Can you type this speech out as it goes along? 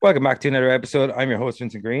Welcome back to another episode. I'm your host,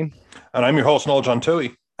 Vincent Green. And I'm your host, Noel John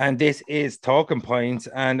Tui. And this is Talking Points.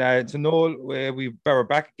 And to Noel, we're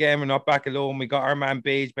back again. We're not back alone. We got our man,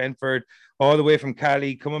 Beige Benford, all the way from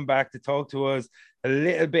Cali, coming back to talk to us a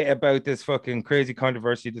little bit about this fucking crazy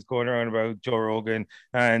controversy that's going around about Joe Rogan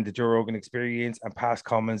and the Joe Rogan experience and past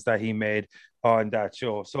comments that he made on that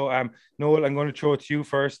show. So, Noel, I'm going to throw it to you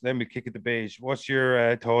first, then we kick it to Beige. What's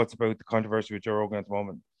your thoughts about the controversy with Joe Rogan at the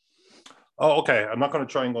moment? Oh, okay. I'm not going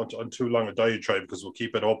to try and go on too long a diatribe because we'll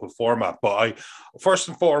keep it open format. But first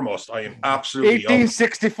and foremost, I am absolutely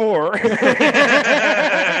 1864. Wait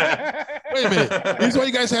a minute. This is why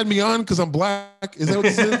you guys had me on because I'm black. Is that what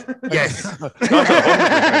this is? Yes.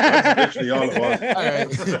 That's literally all it was. All right.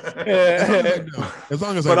 As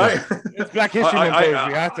long as it's Black History Month. We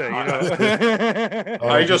have to,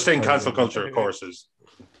 I just think cancel culture, of course, is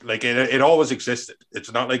like it always existed.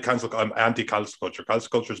 It's not like I'm anti-cancel culture. Cancel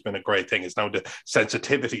culture has been a great thing. It's now the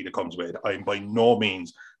sensitivity that comes with it. I'm by no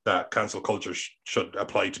means that cancel culture should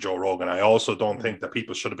apply to Joe Rogan. I also don't think that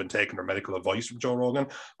people should have been taking their medical advice from Joe Rogan.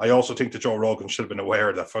 I also think that Joe Rogan should have been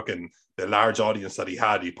aware that the large audience that he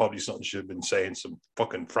had, he probably should have been saying some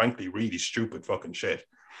fucking, frankly, really stupid fucking shit.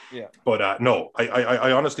 Yeah, but no,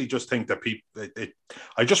 I honestly just think that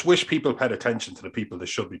I just wish people paid attention to the people they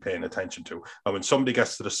should be paying attention to. And when somebody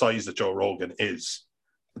gets to the size that Joe Rogan is,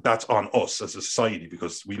 that's on us as a society,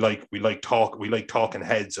 because we like talking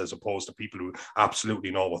heads as opposed to people who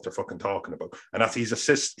absolutely know what they're fucking talking about. And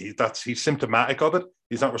he's symptomatic of it.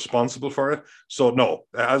 He's not responsible for it. So no,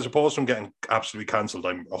 as opposed from getting absolutely cancelled,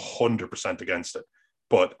 I'm 100% against it.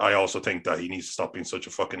 But I also think that he needs to stop being such a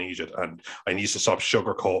fucking idiot, and I needs to stop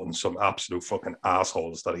sugarcoating some absolute fucking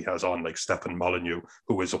assholes that he has on, like Stefan Molyneux,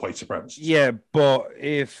 who is a white supremacist. Yeah, but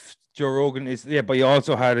if Joe Rogan is, but you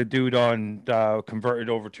also had a dude on that converted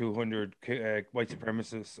over 200 white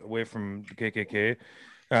supremacists away from the KKK.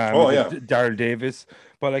 Daryl Davis.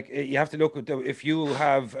 But like, you have to look at if you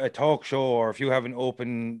have a talk show or if you have an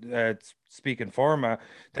open speaking format,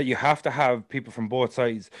 that you have to have people from both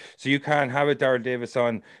sides. So you can't have a Daryl Davis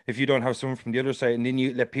on if you don't have someone from the other side, and then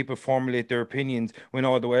you let people formulate their opinions when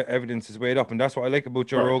all the evidence is weighed up. And that's what I like about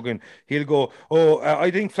Joe Rogan. He'll go,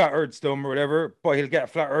 I think flat Earth's dumb or whatever, but he'll get a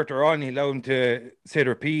flat earther on. He'll allow them to say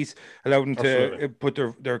their piece, allow them to put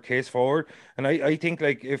their case forward. And I think,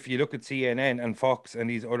 like, if you look at CNN and Fox and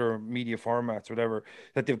these other media formats, whatever,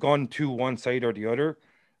 that they've gone to one side or the other.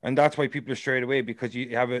 And that's why people are straight away, because you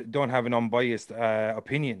don't have an unbiased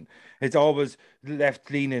opinion. It's always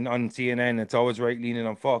left leaning on CNN. It's always right leaning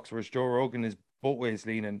on Fox, whereas Joe Rogan is both ways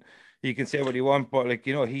leaning. He can say what he wants, but like,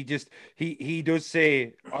 he does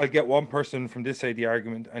say, I'll get one person from this side of the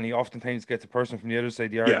argument, and he oftentimes gets a person from the other side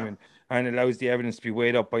of the argument, and allows the evidence to be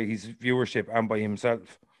weighed up by his viewership and by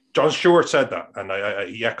himself. Jon Stewart said that, and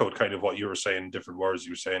he echoed kind of what you were saying in different words.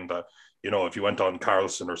 You were saying that, if you went on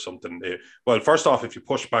Carlson or something, well, first off, if you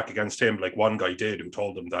push back against him, like one guy did, who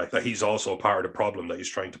told him that he's also a part of the problem that he's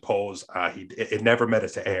trying to pose, it never made it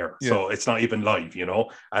to air. Yeah. So it's not even live,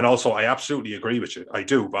 And also, I absolutely agree with you. I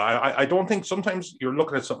do, but I don't think sometimes you're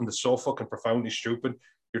looking at something that's so fucking profoundly stupid.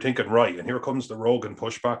 You're thinking, right, and here comes the Rogan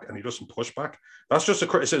pushback, and he doesn't push back. That's just a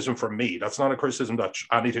criticism from me. That's not a criticism that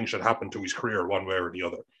anything should happen to his career one way or the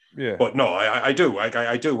other. Yeah. But no, I do.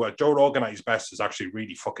 I do. Joe Rogan at his best is actually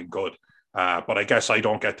really fucking good. But I guess I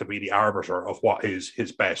don't get to be the arbiter of what is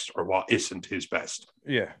his best or what isn't his best.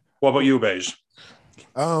 Yeah. What about you, Beige?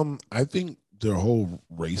 I think the whole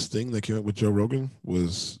race thing that came up with Joe Rogan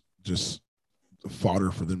was just fodder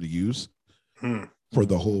for them to use. For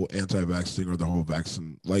the whole anti-vax thing or the whole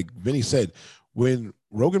vaccine. Like Vinny said, when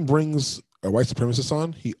Rogan brings a white supremacist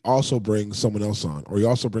on, he also brings someone else on, or he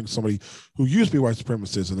also brings somebody who used to be white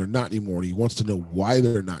supremacists and they're not anymore, and he wants to know why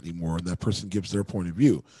they're not anymore, and that person gives their point of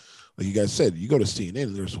view. Like you guys said, you go to CNN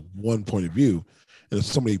and there's one point of view, and if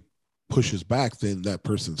somebody pushes back, then that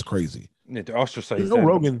person's crazy. Yeah, to ostracize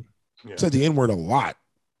Rogan said the N-word a lot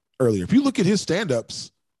earlier. If you look at his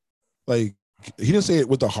stand-ups, like, he didn't say it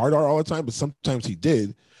with the hard R all the time, but sometimes he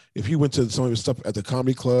did. If you went to some of his stuff at the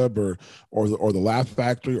Comedy Club or the Laugh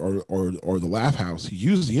Factory or the Laugh House, he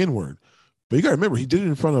used the N-word. But you got to remember, he did it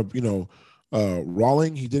in front of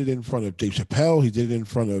Rawling. He did it in front of Dave Chappelle. He did it in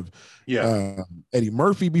front of Eddie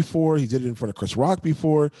Murphy before. He did it in front of Chris Rock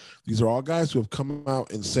before. These are all guys who have come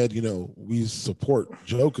out and said, we support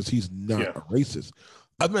Joe because he's not a racist.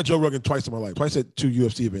 I've met Joe Rogan twice in my life. Twice at 2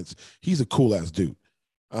 UFC events. He's a cool ass dude.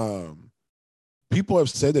 People have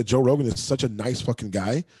said that Joe Rogan is such a nice fucking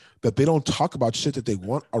guy that they don't talk about shit that they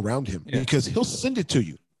want around him because he'll send it to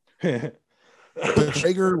you. The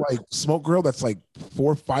Traeger like smoke grill that's like $4,000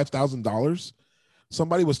 or $5,000.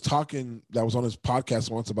 somebody was talking that was on his podcast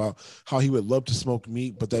once about how he would love to smoke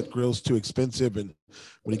meat, but that grill's too expensive. And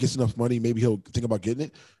when he gets enough money, maybe he'll think about getting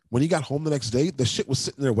it. When he got home the next day, the shit was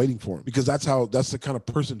sitting there waiting for him because that's the kind of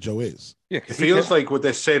person Joe is. Yeah, it feels like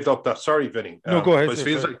they saved up that. Sorry, Vinny. No, go ahead. It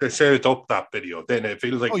feels like they saved up that video. Then it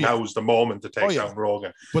feels like now's the moment to take down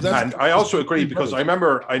Rogan. And I also agree because I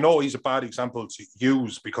know he's a bad example to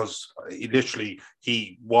use because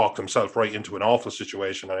he walked himself right into an awful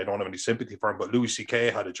situation, and I don't have any sympathy for him. But Louis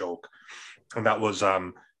C.K. had a joke, and that was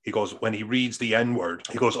he goes, when he reads the N-word,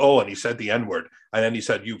 he goes, oh, and he said the N-word. And then he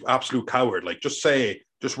said, you absolute coward. Like, just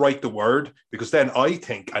write the word, because then I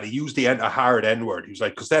think, and he used a hard N-word. He was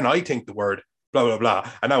like, because then I think the word, blah, blah, blah.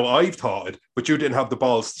 And now I've thought it, but you didn't have the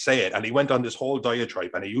balls to say it. And he went on this whole diatribe,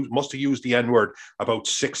 and he must have used the N-word about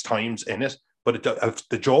 6 times in it. But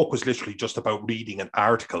the joke was literally just about reading an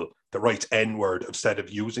article that writes N-word instead of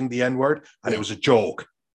using the N-word. And it was a joke.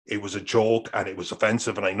 It was a joke, and it was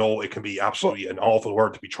offensive. And I know it can be absolutely an awful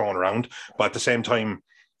word to be thrown around. But at the same time,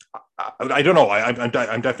 I don't know. I'm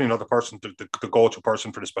definitely not the person, the go-to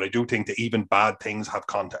person for this, but I do think that even bad things have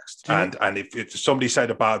context. And if somebody said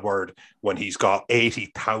a bad word when he's got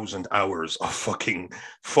 80,000 hours of fucking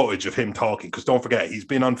footage of him talking, because don't forget, he's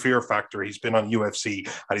been on Fear Factor, he's been on UFC,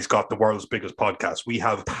 and he's got the world's biggest podcast. We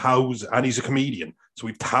have thousands, and he's a comedian, so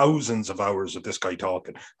we've thousands of hours of this guy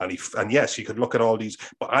talking. And yes, you could look at all these,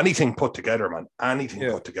 but anything put together, man,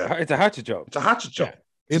 put together. It's a hatchet job. It's a hatchet job. Yeah.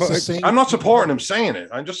 It's the same. I'm not supporting him saying it.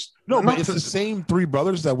 But it's the same 3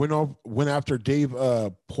 brothers that went after Dave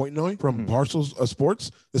Portnoy from Barstool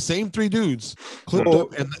Sports. The same 3 dudes clipped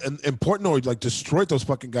up, and Portnoy like destroyed those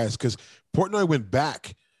fucking guys because Portnoy went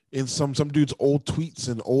back in some dude's old tweets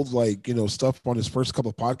and old stuff on his first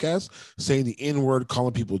couple of podcasts, saying the N-word,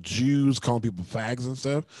 calling people Jews, calling people fags and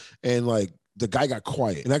stuff, and like the guy got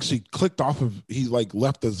quiet and actually clicked off of. He like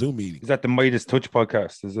left the Zoom meeting. Is that the Midas Touch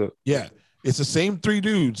podcast? Is it? Yeah. It's the same 3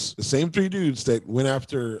 dudes that went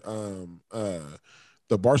after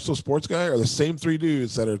the Barstool Sports guy, are the same 3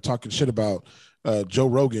 dudes that are talking shit about Joe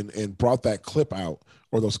Rogan and brought that clip out,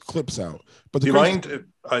 or those clips out. But do you mind?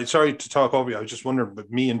 Sorry to talk over you. I was just wondering, but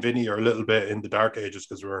me and Vinny are a little bit in the dark ages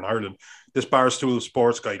because we're in Ireland. This Barstool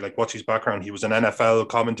Sports guy, like, what's his background? He was an NFL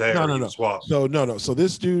commentator. No. What? No. So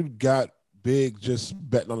this dude got big just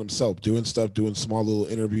betting on himself, doing small little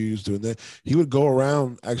interviews, doing that. He would go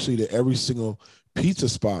around actually to every single pizza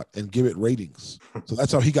spot and give it ratings. So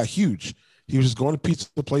that's how he got huge. He was just going to pizza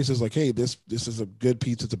places like, hey, this is a good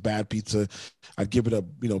pizza, it's a bad pizza. I'd give it a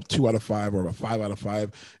 2 out of 5 or a 5 out of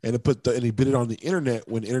 5. And he did it on the internet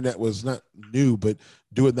when internet was not new, but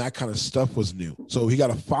doing that kind of stuff was new. So he got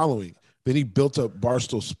a following. Then he built up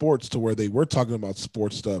Barstool Sports to where they were talking about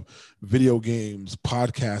sports stuff, video games,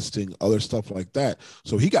 podcasting, other stuff like that.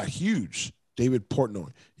 So he got huge. David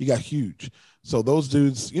Portnoy, he got huge. So those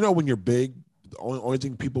dudes, when you're big, the only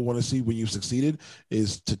thing people want to see when you've succeeded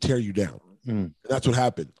is to tear you down. And that's what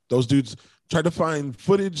happened. Those dudes tried to find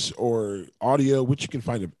footage or audio, which you can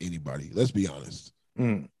find of anybody. Let's be honest.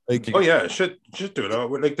 Like, oh yeah, should do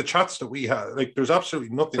it. Like the chats that we have, like there's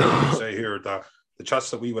absolutely nothing that we say here that the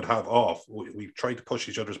chats that we would have off, we try to push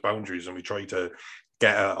each other's boundaries, and we try to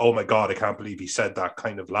get oh my God, I can't believe he said that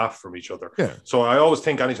kind of laugh from each other. Yeah. So I always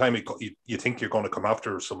think anytime you think you're going to come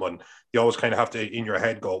after someone, you always kind of have to in your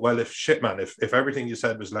head go, well, if everything you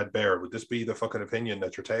said was laid bare, would this be the fucking opinion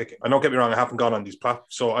that you're taking? And don't get me wrong, I haven't gone on these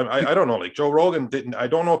platforms, so I don't know. Like Joe Rogan I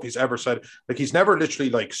don't know if he's ever said, like, he's never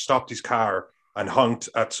literally like stopped his car and honked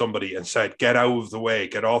at somebody and said, get out of the way,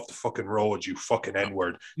 get off the fucking road, you fucking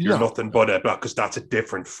N-word. You're nothing but a black, because that's a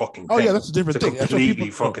different fucking thing. Oh, yeah, that's a different thing.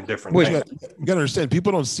 Completely fucking different thing. You gotta understand,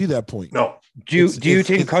 people don't see that point. No. Do you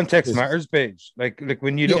think context matters, Paige? Like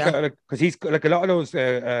when you look at it, because he's like a lot of those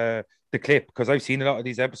the clip, because I've seen a lot of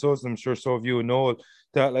these episodes, and I'm sure so have you and Noel,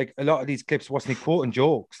 that like a lot of these clips wasn't he quoting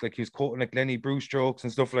jokes, like he was quoting like Lenny Bruce jokes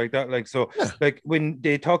and stuff like that. Like, so like when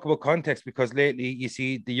they talk about context, because lately you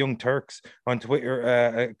see the Young Turks on Twitter,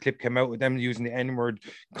 a clip came out with them using the N-word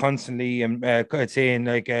constantly and saying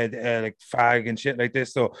like fag and shit like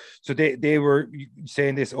this. So they were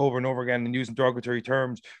saying this over and over again and using derogatory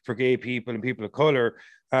terms for gay people and people of color.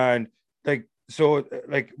 And like, so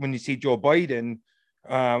like when you see Joe Biden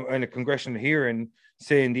in a congressional hearing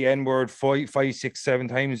saying the N-word 5, 6, 7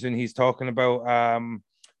 times, and he's talking about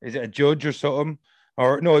is it a judge or something?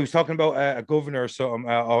 Or no, he was talking about a governor or something,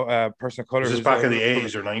 or a person of color. This is back in the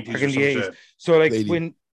 80s or 90s. Back in the 80s. So like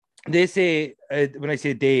when they say, when I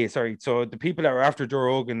say they, sorry, so the people that are after Joe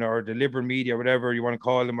Rogan or the liberal media, whatever you want to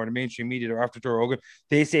call them, or the mainstream media that are after Joe Rogan,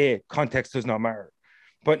 they say context does not matter.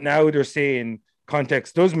 But now they're saying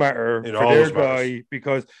context does matter for their guy,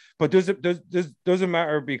 because, but doesn't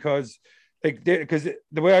matter because Like, because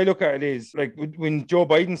the way I look at it is like when Joe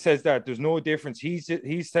Biden says that, there's no difference.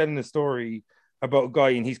 He's telling a story about a guy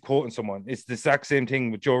and he's quoting someone. It's the exact same thing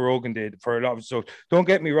what Joe Rogan did for a lot of. So don't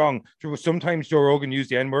get me wrong. Sometimes Joe Rogan used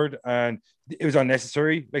the N-word and it was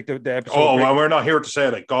unnecessary. Like the episode. Oh, well, we're not here to say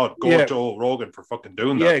like go Joe Rogan for fucking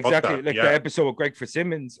doing that. Yeah, exactly. Like the episode with Greg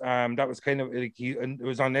Fitzsimmons. That was kind of like it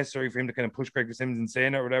was unnecessary for him to kind of push Greg Fitzsimmons and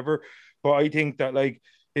saying it or whatever. But I think that like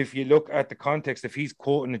if you look at the context, if he's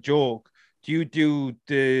quoting a joke, do you do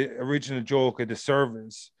the original joke a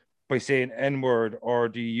disservice by saying N-word, or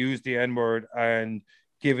do you use the N-word and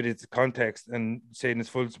give it its context and say in its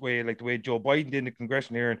full way, like the way Joe Biden did in the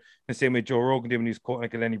congressional hearing, the same way Joe Rogan did when he was quoting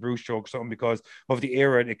like a Lenny Bruce joke or something, because of the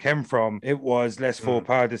era it came from, it was less faux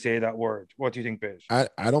pas to say that word. What do you think, Bish? I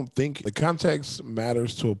don't think the context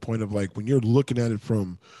matters to a point of like when you're looking at it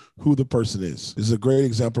from who the person is. This is a great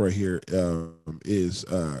example right here, is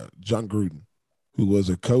John Gruden, who was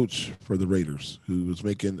a coach for the Raiders, who was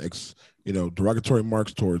making derogatory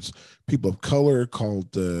marks towards people of color,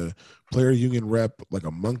 called the player union rep like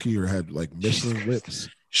a monkey or had like Michelin lips.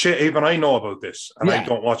 Shit, even I know about this, and I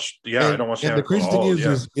don't watch. I don't watch. And the crazy thing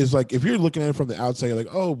is like if you're looking at it from the outside, you're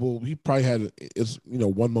like, oh well, he probably had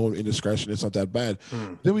one moment of indiscretion. It's not that bad.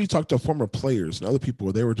 Then when you talk to former players and other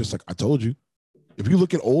people, they were just like, I told you. If you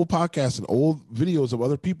look at old podcasts and old videos of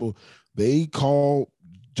other people, they call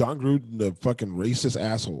John Gruden the fucking racist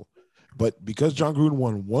asshole. But because John Gruden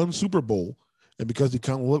won one Super Bowl and because he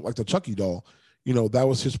kind of looked like the Chucky doll, that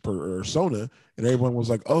was his persona, and everyone was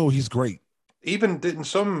like, oh, he's great. Didn't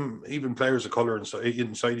some players of color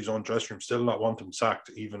inside his own dressing room still not want him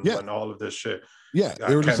sacked, when all of this shit. Yeah,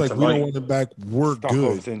 they were just like, we don't want him back. We're Stockholm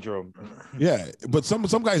good. Syndrome. Yeah, but some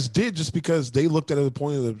guys did just because they looked at it at the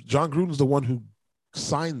point of John Gruden's the one who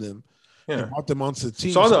signed them. And brought them onto the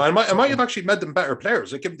team. So I might have actually made them better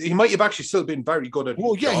players. Like he might have actually still been very good at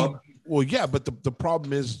his job. But the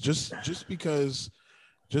problem is just because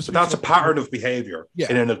that's a pattern of behavior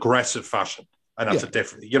in an aggressive fashion. And that's a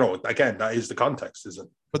different, again, that is the context, isn't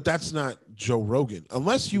it? But that's not Joe Rogan.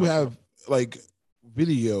 Unless you have like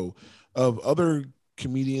video of other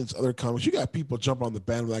comedians, other comics, you got people jump on the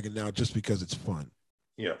bandwagon now just because it's fun.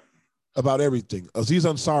 Yeah. About everything. Aziz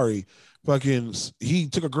Ansari, he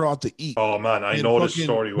took a girl out to eat. Oh man, I know this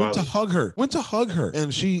story well. Went to hug her,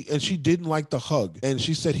 and she didn't like the hug, and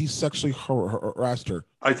she said he sexually harassed her.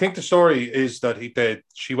 I think the story is that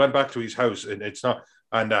she went back to his house, and it's not,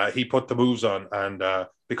 and he put the moves on, and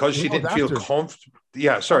because she didn't feel comfortable.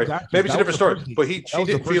 Yeah, sorry, maybe it's a different story, but she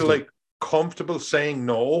didn't feel like comfortable saying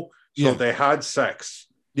no, so they had sex.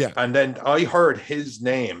 Yeah, and then I heard his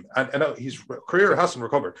name, and his career hasn't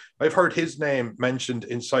recovered. I've heard his name mentioned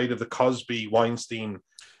inside of the Cosby Weinstein,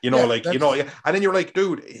 and then you're like,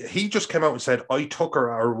 dude, he just came out and said, I took her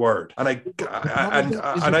our word, and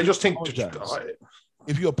I just think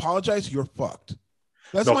if you apologize, you're fucked.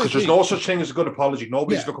 Because there's no such thing as a good apology.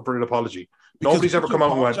 Nobody's looking for an apology. Nobody's ever come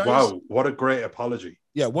out and went, wow, what a great apology.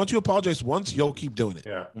 Yeah, once you apologize once, you'll keep doing it.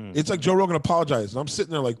 Yeah. It's like Joe Rogan apologized. And I'm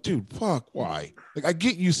sitting there like, dude, fuck, why? Like, I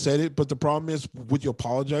get you said it, but the problem is with you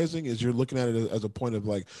apologizing is you're looking at it as a point of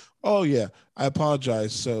like, oh, yeah, I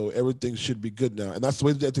apologize, so everything should be good now. And that's the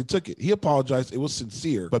way that they took it. He apologized. It was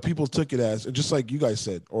sincere, but people took it as, and just like you guys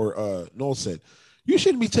said, or Noel said, you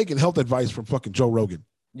shouldn't be taking health advice from fucking Joe Rogan.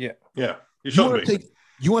 Yeah. Yeah. You shouldn't be.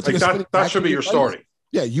 You want to take that should be your story.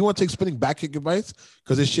 Yeah, you want to take spinning back kick advice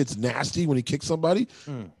because this shit's nasty when he kicks somebody?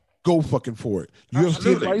 Go fucking for it.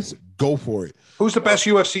 UFC advice, go for it. Who's the best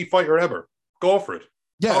UFC fighter ever? Go for it.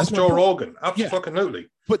 Yeah, that's Joe Rogan. Absolutely. Yeah.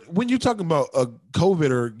 But when you're talking about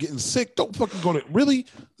COVID or getting sick, don't fucking go to really.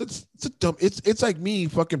 It's dumb. It's like me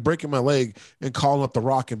fucking breaking my leg and calling up The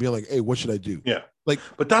Rock and being like, "Hey, what should I do?" Yeah. Like,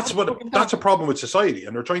 but that's a problem with society,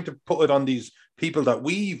 and they're trying to put it on these people that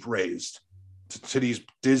we've raised to these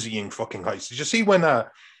dizzying fucking heights. Did you see when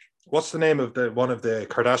what's the name of one of the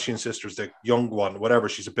Kardashian sisters, the young one, whatever,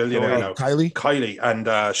 she's a billionaire now, Kylie,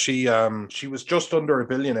 and she was just under a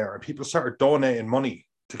billionaire, and people started donating money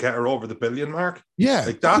to get her over the billion mark. Yeah,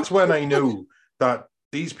 like that's when I knew that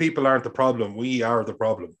these people aren't the problem, we are the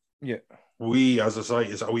problem. Yeah, we as a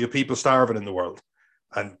society, we have people starving in the world,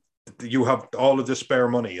 and you have all of this spare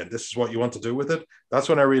money and this is what you want to do with it. That's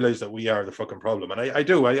when I realized that we are the fucking problem. And I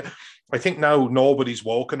think now nobody's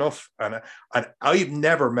woke enough, and I've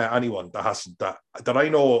never met anyone that hasn't that I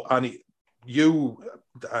know.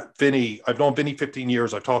 Vinny, I've known Vinny 15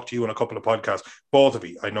 years. I've talked to you on a couple of podcasts. Both of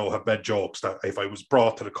you I know have made jokes that if I was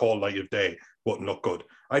brought to the cold light of day wouldn't look good.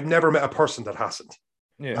 I've never met a person that hasn't.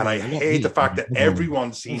 Yeah. And I hate the fact that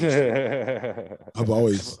everyone seems to. I've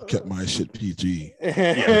always kept my shit PG.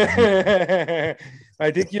 Yeah.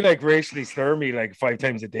 I think you like racially slur me like 5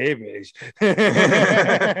 times a day, bitch.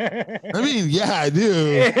 I mean, yeah, I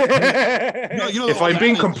do. If I'm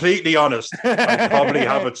being completely honest, I probably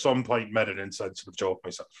have at some point made an insensitive joke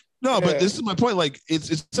myself. No, but this is my point. Like, it's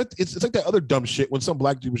like that other dumb shit when some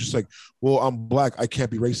black dude was just like, "Well, I'm black, I can't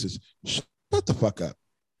be racist." Shut the fuck up.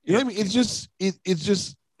 You know what I mean?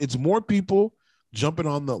 It's more people jumping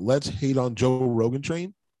on the let's hate on Joe Rogan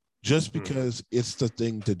train just because it's the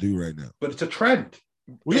thing to do right now. But it's a trend.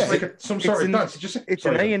 Well, yeah, it's like some sort of nuts. It's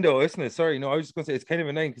annoying though, isn't it? Sorry, no, I was just gonna say it's kind of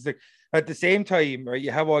annoying because like at the same time, right,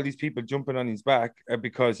 you have all these people jumping on his back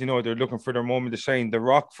because they're looking for their moment to shine. The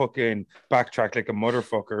Rock fucking backtracked like a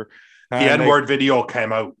motherfucker. The N-word video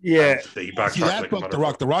came out. Yeah, he backtracked like The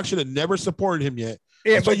Rock. The Rock should have never supported him yet.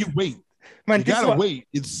 Yeah, but you wait. Man, you gotta wait.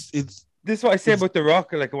 It's this is what I said about The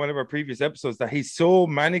Rock, like in one of our previous episodes, that he's so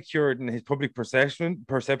manicured in his public perception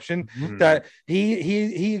that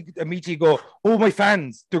he immediately go, "Oh, my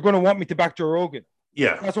fans, they're going to want me to back Joe Rogan."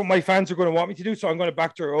 Yeah, that's what my fans are going to want me to do. So I'm going to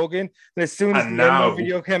back Joe Rogan. And as soon as the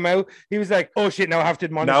video came out, he was like, "Oh shit, now I have to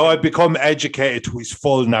admonish." Now I've become educated to his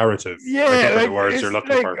full narrative. Yeah, like the words you're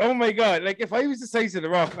looking for. Oh my god! Like if I was the size of The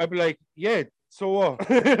Rock, I'd be like, "Yeah." So what?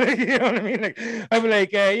 You know what I mean? Like, I'd be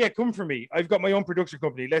like, yeah, come for me. I've got my own production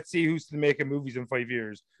company. Let's see who's making movies in 5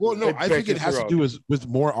 years. Well, no, I think it has to do with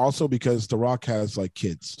more also because The Rock has like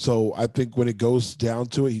kids. So I think when it goes down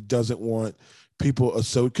to it, he doesn't want people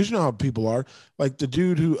because you know how people are. Like the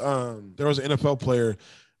dude who there was an NFL player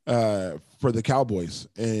for the Cowboys,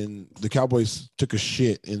 and the Cowboys took a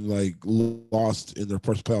shit and like lost in their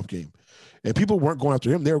first playoff game. And people weren't going after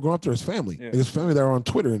him; they were going after his family. Yeah. His family that were on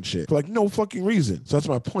Twitter and shit for like no fucking reason. So that's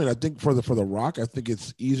my point. I think for the Rock, I think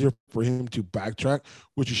it's easier for him to backtrack,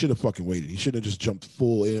 which he should have fucking waited. He should have just jumped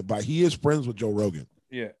full in. But he is friends with Joe Rogan.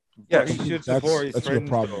 Yeah, he should support his friends. Your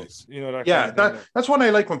problem is. That's what I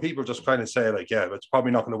like when people just kind of say like, yeah, it's probably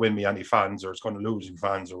not going to win me any fans or it's going to lose me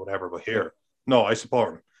fans or whatever. But here, no, I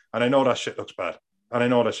support him, and I know that shit looks bad.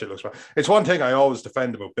 It's one thing I always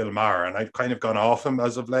defend about Bill Maher, and I've kind of gone off him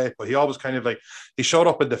as of late, but he always kind of he showed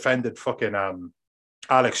up and defended fucking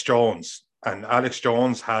Alex Jones. And Alex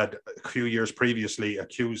Jones had a few years previously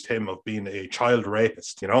accused him of being a child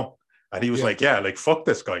rapist, And he was like, fuck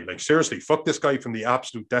this guy. Like, seriously, fuck this guy from the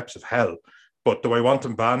absolute depths of hell. But do I want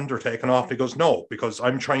him banned or taken off? He goes, no, because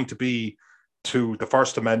I'm trying to be to the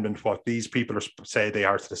First Amendment what these people say they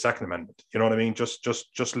are to the Second Amendment. You know what I mean?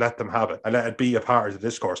 Just let them have it and let it be a part of the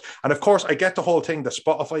discourse. And of course, I get the whole thing that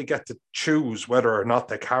Spotify get to choose whether or not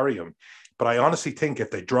they carry them. But I honestly think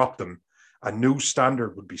if they drop them, a new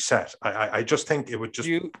standard would be set. I just think it would just.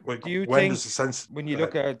 Do you think, when you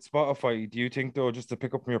look at Spotify, do you think, though, just to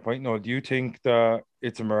pick up on your point, do you think that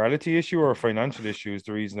it's a morality issue or a financial issue is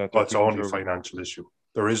the reason that? Well, it's only a financial issue.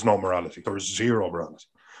 There is no morality. There is zero morality.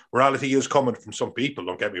 Morality is coming from some people,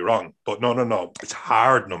 don't get me wrong. But no. It's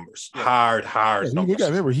hard numbers. Hard numbers. You got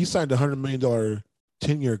to remember, he signed a $100 million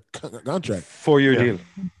 10-year contract. 4-year deal.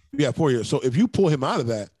 Yeah, 4 years. So if you pull him out of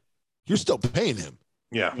that, you're still paying him.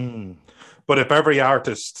 Yeah. But if every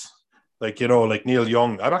artist, like Neil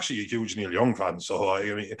Young, I'm actually a huge Neil Young fan. So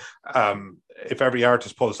if every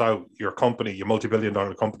artist pulls out, your company, your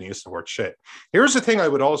multi-billion-dollar company isn't worth shit. Here's the thing I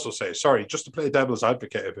would also say, sorry, just to play devil's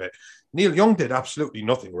advocate a bit, Neil Young did absolutely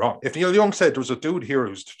nothing wrong. If Neil Young said there was a dude here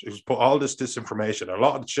who's put all this disinformation, a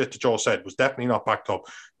lot of the shit that Joe said was definitely not backed up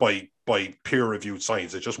by peer-reviewed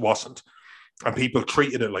science. It just wasn't. And people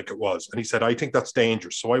treated it like it was. And he said, I think that's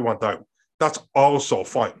dangerous, so I want out. That's also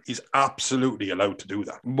fine. He's absolutely allowed to do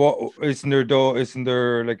that. What isn't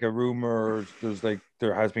there like a rumor?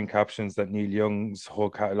 There has been captions that Neil Young's whole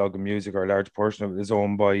catalog of music, or a large portion of it, is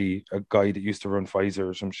owned by a guy that used to run Pfizer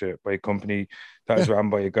or some shit, by a company that is run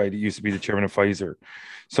by a guy that used to be the chairman of Pfizer.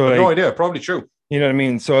 So no idea, probably true. You know what I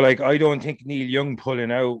mean? So I don't think Neil Young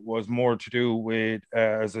pulling out was more to do with,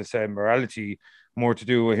 as I said, morality. More to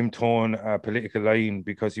do with him towing a political line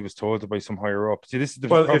because he was told by some higher up. See, this is the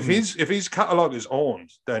problem. If his catalog is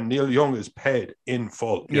owned, then Neil Young is paid in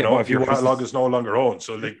full. You know, if your catalog is no longer owned,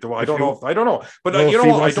 so I don't know. But if he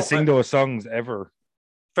wants to sing those songs ever.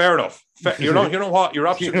 Fair enough. You know what? You're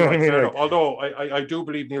absolutely right. Fair enough. Although I do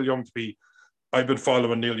believe Neil Young to be. I've been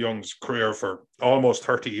following Neil Young's career for almost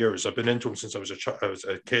 30 years. I've been into him since I was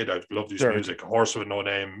a kid. I've loved his music. A Horse with No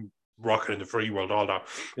Name, Rocking in the Free World, all that.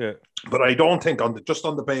 Yeah. But I don't think on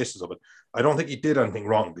the basis of it, I don't think he did anything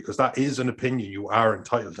wrong, because that is an opinion you are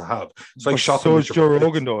entitled to have. It's like so is Joe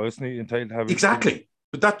Rogan, though, isn't he entitled to have? Exactly.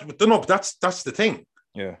 But that's the thing.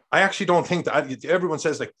 Yeah. I actually don't think that everyone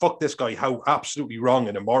says like, fuck this guy, how absolutely wrong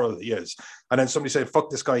and immoral he is. And then somebody said, fuck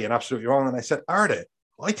this guy and absolutely wrong. And I said, are they?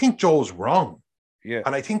 Well, I think Joe's wrong. Yeah.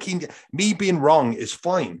 And I think me being wrong is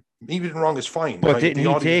fine. Me being wrong is fine. But didn't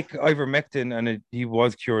he take ivermectin and he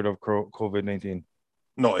was cured of COVID-19?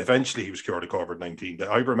 No, eventually he was cured of COVID-19. The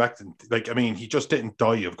ivermectin, like, I mean, he just didn't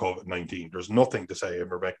die of COVID-19. There's nothing to say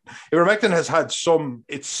ivermectin. Ivermectin has had some,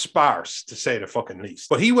 it's sparse to say the fucking least.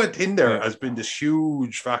 But he went in there as being this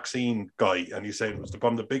huge vaccine guy, and he said it was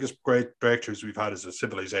one of the biggest great breakthroughs we've had as a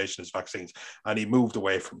civilization is vaccines. And he moved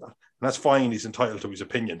away from that. And that's fine, he's entitled to his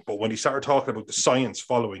opinion. But when he started talking about the science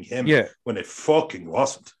following him, when it fucking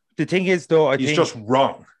wasn't. The thing is, though, he's just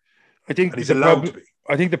wrong. I think and he's allowed to be.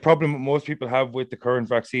 I think the problem most people have with the current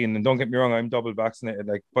vaccine, and don't get me wrong, I'm double vaccinated,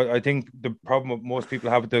 but I think the problem most people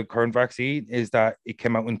have with the current vaccine is that it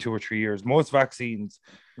came out in 2 or 3 years. Most vaccines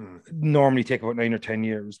normally take about 9 or 10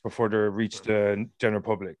 years before they reach the general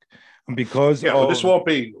public. And because this won't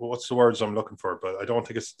be, what's the words I'm looking for, but I don't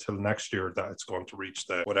think it's till next year that it's going to reach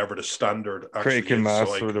whatever the standard critical mass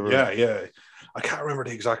or whatever. Yeah. I can't remember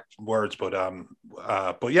the exact words, but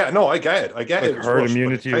yeah, no, I get it. Like it. Herd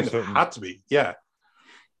immunity or something. Had to be, yeah.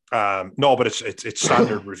 No, but it's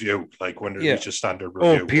standard review, like when it reaches standard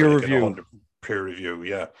review. Peer review. Peer review,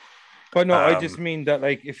 yeah. But no, I just mean that,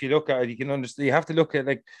 like, if you look at it, you can understand, you have to look at,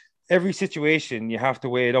 like, every situation, you have to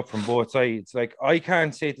weigh it up from both sides. Like, I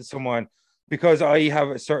can't say to someone, because I have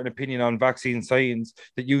a certain opinion on vaccine science,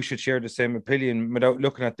 that you should share the same opinion without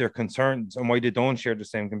looking at their concerns and why they don't share the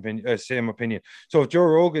same opinion. So if Joe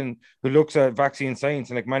Rogan, who looks at vaccine science,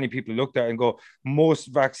 and like many people looked at it and go, most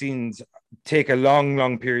vaccines take a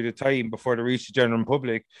long period of time before they reach the general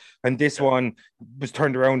public, and this one was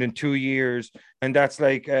turned around in 2 years, and that's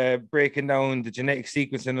like breaking down the genetic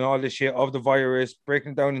sequencing and all this shit of the virus,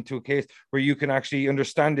 breaking it down into a case where you can actually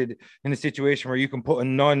understand it in a situation where you can put a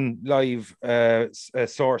non-live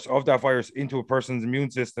source of that virus into a person's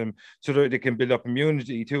immune system so that they can build up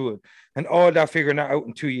immunity to it, and all that, figuring that out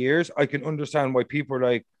in 2 years. I can understand why people are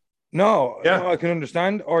like, no, I can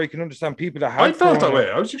understand, or you can understand people that have. I felt that way.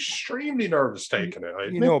 I was extremely nervous taking it. I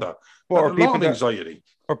admit that. Or people that, anxiety.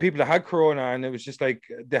 Or people that had corona and it was just like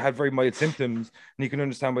they had very mild symptoms, and you can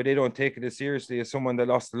understand why they don't take it as seriously as someone that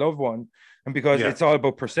lost a loved one. And because it's all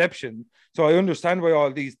about perception. So I understand why all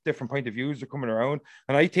these different point of views are coming around.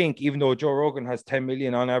 And I think even though Joe Rogan has 10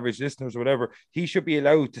 million on average listeners or whatever, he should be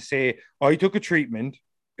allowed to say, I took a treatment,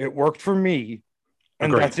 it worked for me,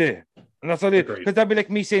 and that's it. And that's all it is. Because that'd be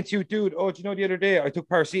like me saying to you, dude, do you know the other day I took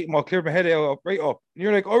paracetamol, cleared my headache right up. And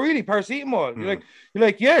you're like, oh, really? Paracetamol? You're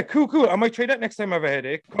like, yeah, cool. I might try that next time I have a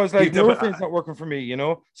headache. Because like Nurofen not working for me,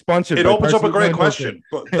 Sponsored. It opens up a great question.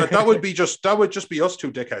 But that would just be us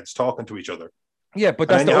two dickheads talking to each other. Yeah, but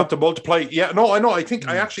then you have to multiply. Yeah, no, I know. I think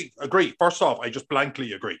I actually agree. First off, I just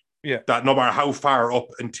blankly agree. Yeah. That no matter how far up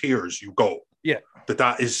in tiers you go,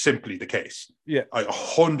 that is simply the case. Yeah. I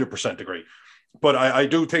 100% agree. But I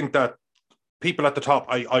do think that people at the top,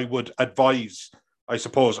 I would advise, I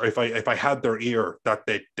suppose, if I had their ear, that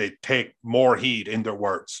they take more heed in their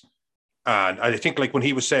words. And I think, like, when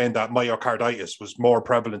he was saying that myocarditis was more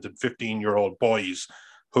prevalent in 15-year-old boys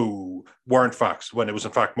who weren't vaxxed, when it was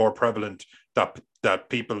in fact more prevalent that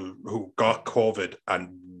people who got COVID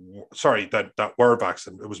that were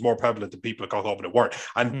vaccinated, it was more prevalent than people who got COVID that weren't.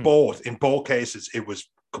 And in both cases, it was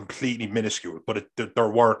completely minuscule, but there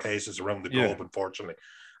were cases around the globe, unfortunately.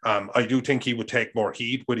 I do think he would take more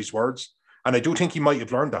heed with his words, and I do think he might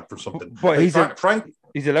have learned that from something. But he's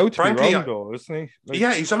allowed to be wrong, though, isn't he?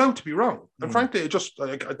 Yeah, he's allowed to be wrong. And frankly, it just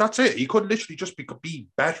that's it. He could literally just be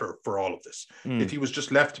better for all of this if he was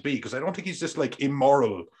just left to be. Because I don't think he's this like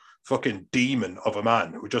immoral fucking demon of a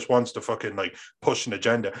man who just wants to fucking like push an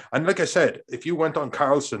agenda. And like I said, if you went on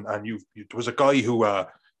Carlson and there was a guy who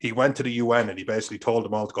he went to the UN and he basically told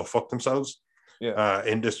them all to go fuck themselves.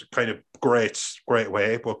 In this kind of great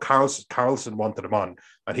way. But Carlson wanted him on,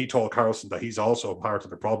 and he told Carlson that he's also part of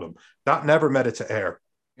the problem. That never made it to air.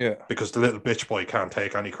 Yeah. Because the little bitch boy can't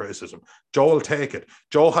take any criticism. Joe will take it.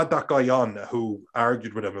 Joe had that guy on who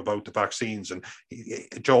argued with him about the vaccines, and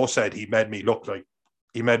Joe said he made me look like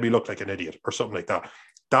an idiot or something like that.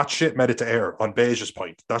 That shit made it to air on Beige's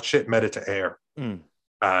point. That shit made it to air.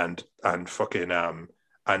 And fucking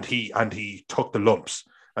and he took the lumps.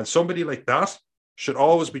 And somebody like that should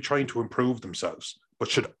always be trying to improve themselves, but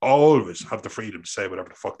should always have the freedom to say whatever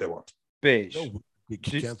the fuck they want. Beige.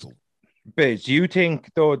 Cancelled. Beige, do you think,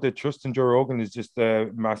 though, that trust in Joe Rogan is just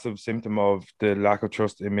a massive symptom of the lack of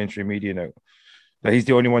trust in mainstream media now? That he's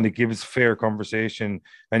the only one that gives fair conversation,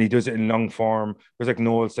 and he does it in long form. Because, like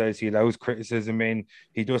Noel says, he allows criticism in.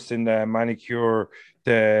 He does in the manicure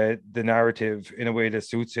the narrative in a way that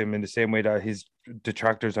suits him, in the same way that his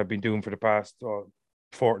detractors have been doing for the past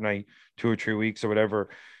fortnight, 2 or 3 weeks or whatever.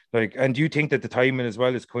 Like, and do you think that the timing as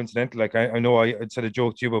well is coincidental? Like, I know I said a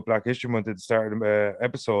joke to you about Black History Month at the start of the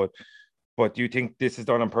episode, but do you think this is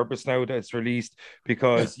done on purpose now that it's released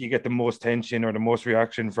because you get the most tension or the most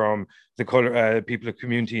reaction from the color people of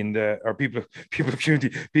community in the or people of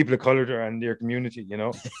community people of color and their community? You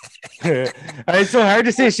know, and it's so hard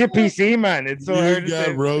to say shit PC, man. It's so hard to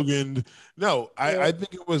say. Rogan. No, I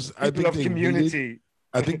think it was. I think they community. Waited.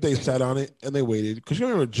 I think they sat on it and they waited because you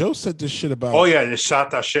remember Joe said this shit about. Oh yeah, they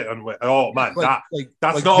sat that shit on. Oh man,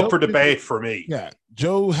 that's not up for debate for me. Yeah,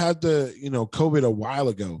 Joe had the COVID a while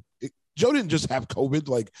ago. Joe didn't just have COVID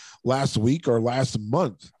like last week or last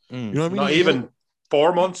month. You know what I mean? Not even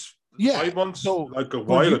 4 months. Yeah, 5 months. So like a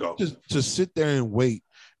while ago. To sit there and wait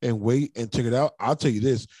and check it out. I'll tell you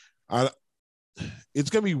this: it's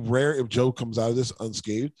gonna be rare if Joe comes out of this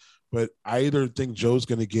unscathed. But I either think Joe's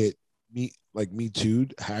gonna get Me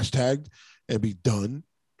Too'd, hashtagged, and be done,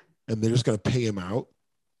 and they're just gonna pay him out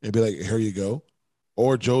and be like, "Here you go,"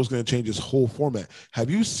 or Joe's gonna change his whole format. Have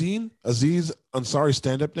you seen Aziz Ansari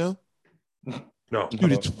stand up now? No,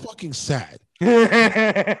 dude, it's fucking sad. Dude,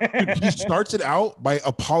 he starts it out by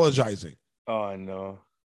apologizing. Oh no.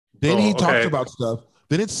 Then he talks about stuff.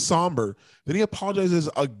 Then it's somber. Then he apologizes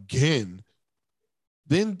again.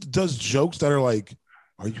 Then does jokes that are like,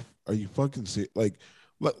 "Are you fucking serious?"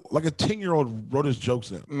 Like a 10-year-old wrote his jokes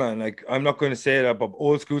now. Man, like I'm not going to say that, but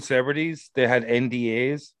old school celebrities, they had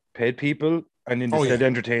NDAs, paid people, and then they said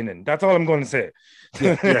entertaining. That's all I'm going to say.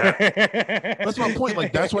 Yeah. That's my point.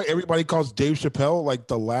 Like that's why everybody calls Dave Chappelle like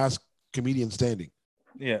the last comedian standing.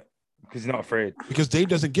 Yeah, because he's not afraid. Because Dave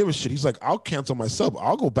doesn't give a shit. He's like, I'll cancel myself.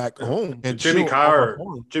 I'll go back home. And Jimmy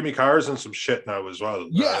Carr's in some shit now as well.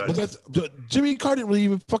 Yeah, but Jimmy Carr didn't really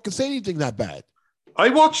even fucking say anything that bad. I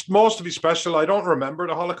watched most of his special. I don't remember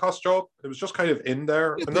the Holocaust joke. It was just kind of in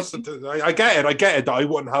there. And that's I get it. That I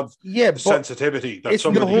wouldn't have the sensitivity. That it's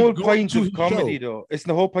the whole point of comedy, though. It's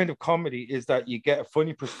the whole point of comedy is that you get a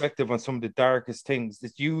funny perspective on some of the darkest things.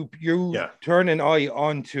 That you turn an eye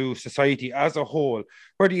onto society as a whole.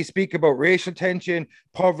 Whether you speak about racial tension,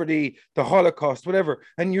 poverty, the Holocaust, whatever,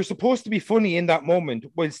 and you're supposed to be funny in that moment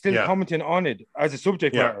while still commenting on it as a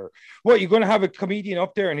subject matter. What, you're going to have a comedian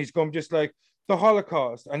up there and he's going just like, the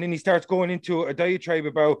Holocaust, and then he starts going into a diatribe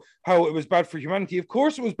about how it was bad for humanity. Of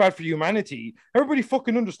course it was bad for humanity. Everybody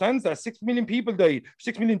fucking understands that. 6 million people died.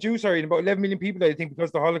 6 million Jews, and about 11 million people died, I think, because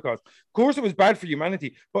of the Holocaust. Of course it was bad for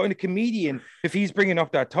humanity. But in a comedian, if he's bringing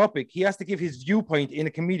up that topic, he has to give his viewpoint in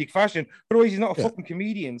a comedic fashion. Otherwise, he's not a fucking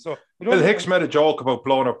comedian. So Bill Hicks made a joke about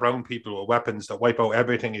blowing up brown people with weapons that wipe out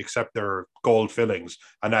everything except their gold fillings,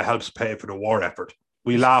 and that helps pay for the war effort.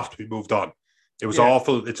 We laughed. We moved on. It was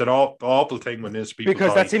awful. It's an awful thing when there's people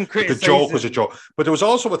because that's him criticizing. The joke was a joke, but there was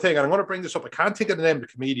also a thing, and I'm going to bring this up. I can't think of the name of the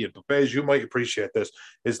comedian, but Bez, you might appreciate this.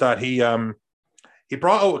 Is that he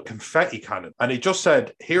brought out a confetti cannon, and he just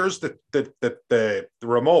said, "Here's the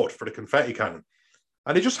remote for the confetti cannon,"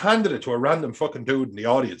 and he just handed it to a random fucking dude in the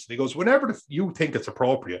audience, and he goes, "Whenever you think it's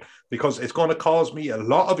appropriate, because it's going to cause me a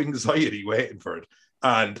lot of anxiety waiting for it,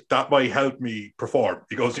 and that might help me perform."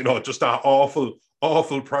 He goes, just that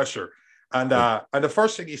awful pressure. And the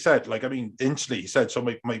first thing he said, instantly he said, "So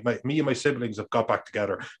me and my siblings have got back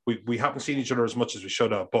together. We haven't seen each other as much as we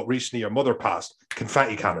should have, but recently your mother passed.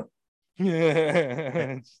 Confetti cannon."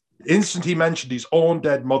 Yeah. Instant he mentioned his own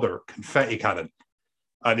dead mother, confetti cannon.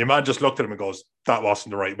 And your man just looked at him and goes, "That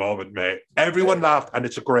wasn't the right moment, mate." Everyone laughed, and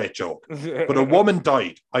it's a great joke. But a woman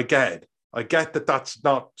died. I get that that's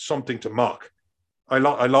not something to mock. I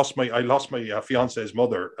lost my fiance's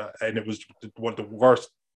mother, and it was one of the worst,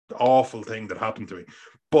 awful thing that happened to me,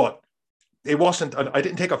 but it wasn't. I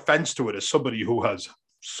didn't take offense to it as somebody who has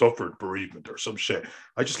suffered bereavement or some shit.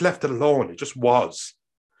 I just left it alone. It just was,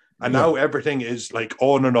 and now everything is like,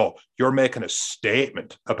 "Oh no, you're making a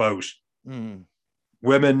statement about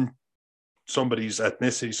women, somebody's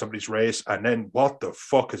ethnicity, somebody's race, and then what the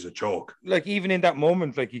fuck is a joke?" Like, even in that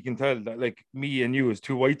moment, like, you can tell that, like, me and you as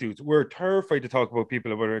two white dudes, we're terrified to talk about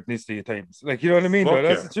people of our ethnicity at times. Like, you know what I mean?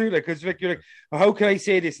 That's the truth. Like, because you're like, how can I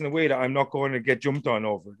say this in a way that I'm not going to get jumped on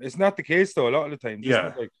over? It's not the case, though, a lot of the time.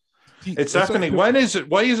 It's definitely. Why is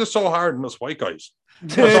it so hard on us white guys?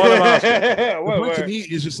 That's all I'm asking. To me,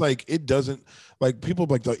 it's just like, it doesn't, like, people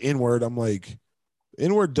like the N-word. I'm like,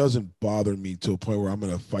 N-word doesn't bother me to a point where I'm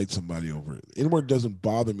going to fight somebody over it. N-word doesn't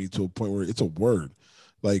bother me to a point where it's a word.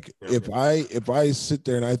 Like, if I sit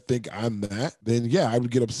there and I think I'm that, then I would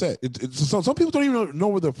get upset. So some people don't even know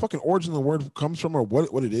where the fucking origin of the word comes from or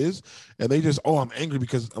what it is. And they just, I'm angry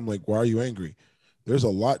because I'm like, why are you angry? There's a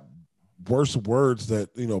lot worse words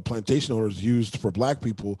that, plantation owners used for black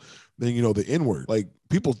people than, the N-word. Like,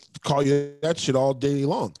 people call you that shit all day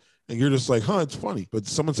long. and you're just like, huh, it's funny. But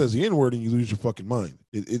someone says the N-word and you lose your fucking mind.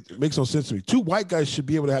 It makes no sense to me. Two white guys should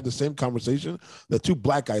be able to have the same conversation that two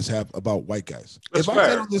black guys have about white guys. That's if fair. I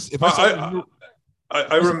said on this, if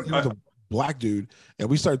I remember a black dude and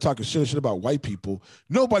we started talking shit about white people,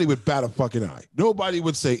 nobody would bat a fucking eye. Nobody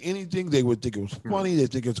would say anything. They would think it was funny. They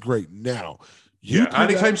think it's great. Now,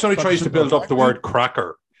 anytime somebody tries to build up the word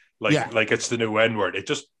cracker, like it's the new N-word, it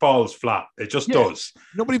just falls flat. It just does.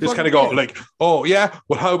 Nobody just kind of go like, oh yeah,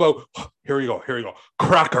 well how about here you go,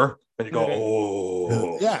 cracker, and you go,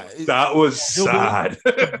 oh yeah, that was sad.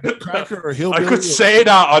 Cracker or hillbilly. I could say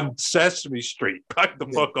that on Sesame Street. Back the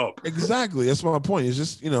fuck up. Exactly. That's my point. It's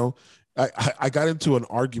just, I got into an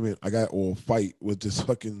argument. I got a fight with this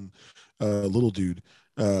fucking little dude,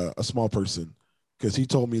 a small person, because he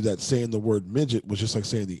told me that saying the word midget was just like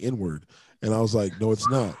saying the N-word. And I was like, no, it's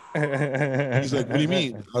not. He's like, what do you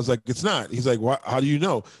mean? I was like, it's not. He's like, what? How do you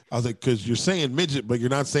know? I was like, because you're saying midget, but you're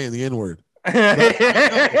not saying the N-word. That's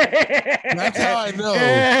how I know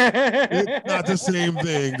it's not the same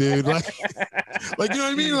thing, dude. Like you know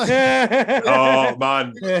what I mean? Like, oh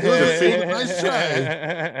man, nice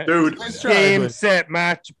try, dude. Nice try, game, set,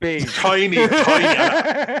 match, B. Tiny.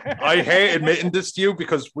 I hate admitting this to you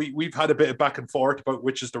because we've had a bit of back and forth about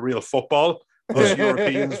which is the real football, us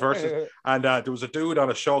Europeans versus. And there was a dude on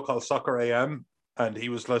a show called Soccer AM. And he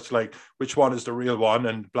was just like, which one is the real one?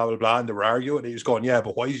 And blah, blah, blah. And they were arguing. And he was going, yeah,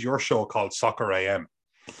 but why is your show called Soccer AM?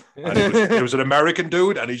 And it was an American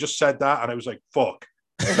dude. And he just said that. And I was like, fuck.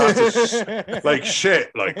 That's like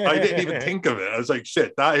shit. Like, I didn't even think of it. I was like,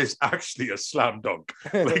 shit, that is actually a slam dunk.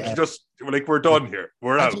 Like, just like, we're done here.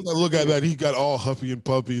 We're out. I look at that. He got all huffy and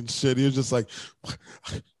puffy and shit. He was just like,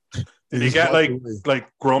 did he get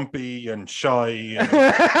like grumpy and shy?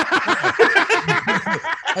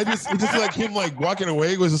 I just like him like walking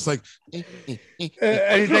away was just like and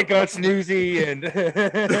he's like all snoozy and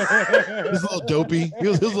he was a little dopey. He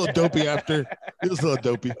was a little dopey after. He was a little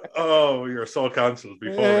dopey. Oh, you're so cancelled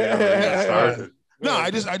before we ever started. No,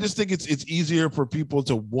 I just think it's easier for people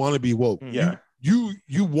to want to be woke. Yeah.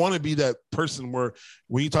 You want to be that person where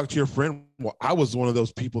when you talk to your friend, well, I was one of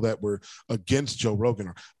those people that were against Joe Rogan,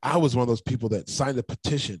 or I was one of those people that signed a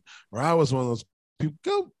petition, or I was one of those people.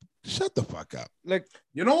 Go shut the fuck up. Like,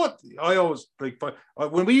 you know what? I always like, but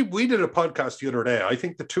when we did a podcast the other day, I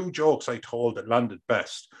think the two jokes I told that landed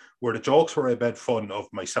best were the jokes where I made fun of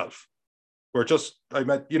myself. Where just I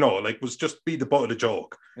meant, like was just be the butt of the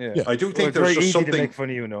joke. Yeah. I do think there's just something to make fun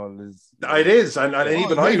of you and all. It is, and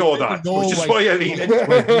even I know that, which is why I mean.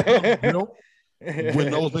 When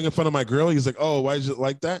Noel was making fun of my grill, he's like, "Oh, why is it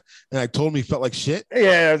like that?" And I told him he felt like shit.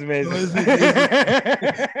 Yeah, that was amazing.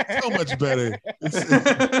 It's so much better.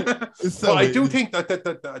 It's so I do think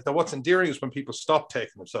that what's endearing is when people stop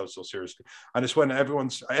taking themselves so seriously, and it's when everyone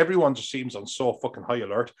just seems on so fucking high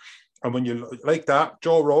alert. And when you like that,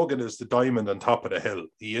 Joe Rogan is the diamond on top of the hill.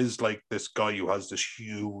 He is like this guy who has this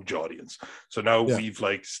huge audience. So now we've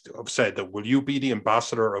said that, will you be the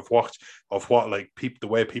ambassador of what like people, the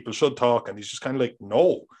way people should talk? And he's just kind of like,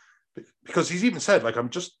 no, because he's even said like,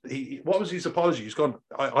 what was his apology? He's gone,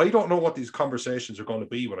 I don't know what these conversations are going to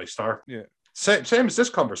be when I start. Yeah. Same as this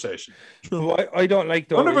conversation. What I don't like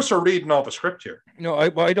though. None of us are reading off a script here. No,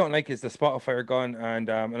 what I don't like is the Spotify are gone, and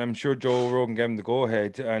I'm sure Joe Rogan gave him the go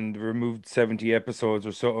ahead and removed 70 episodes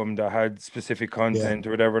or something that had specific content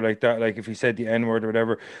or whatever like that. Like if he said the N-word or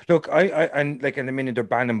whatever. Look, and like in a minute they're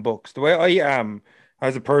banning books. The way I am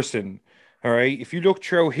as a person. All right. If you look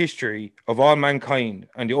through history of all mankind,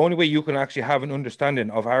 and the only way you can actually have an understanding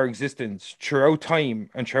of our existence throughout time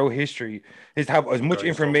and throughout history is to have as much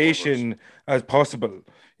information as possible.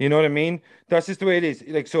 You know what I mean? That's just the way it is.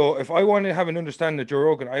 Like, so if I want to have an understanding of Joe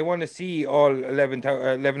Rogan, I want to see all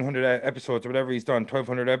 1,100 episodes or whatever he's done,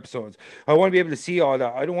 1,200 episodes. I want to be able to see all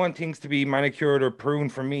that. I don't want things to be manicured or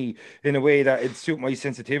pruned for me in a way that it suit my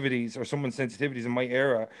sensitivities or someone's sensitivities in my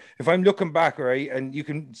era. If I'm looking back, right, and you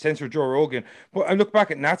can censor Joe Rogan, but I look back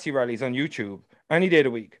at Nazi rallies on YouTube any day of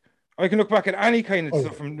the week. I can look back at any kind of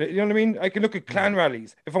stuff from, you know what I mean? I can look at Klan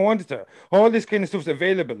rallies if I wanted to. All this kind of stuff's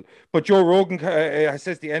available. But Joe Rogan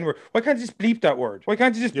says the N-word. Why can't you just bleep that word? Why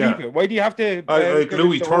can't you just bleep it? Why do you have to? Like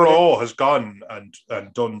Louis Theroux has gone and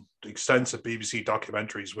done extensive BBC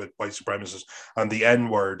documentaries with white supremacists, and the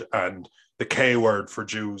N-word and the K-word for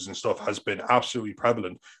Jews and stuff has been absolutely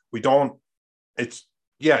prevalent.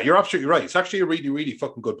 Yeah, you're absolutely right. It's actually a really, really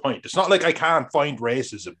fucking good point. It's not like I can't find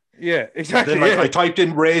racism. Yeah, exactly. Then, I typed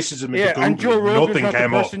in racism into Google, and Joe Rogan's nothing not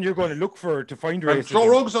came the up. person you're going to look for to find racism. And Joe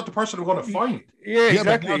Rogan's not the person I'm going to find. Yeah,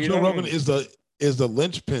 exactly. But now Joe Rogan is the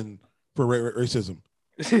linchpin for racism.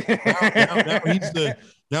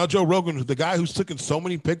 now Joe Rogan, the guy who's taken so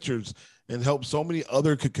many pictures and helped so many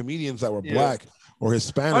other comedians that were black or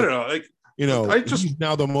Hispanic. I don't know, like. He's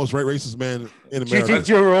now the most racist man in America. Do you think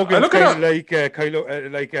Joe Rogan's kind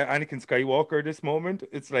of like Anakin Skywalker at this moment?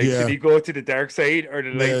 It's like, did he go to the dark side or the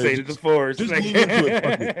light side of the Force? Just lean into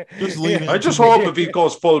it. I just hope if he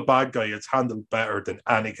goes full bad guy, it's handled better than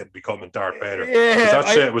Anakin becoming Darth Vader. Yeah,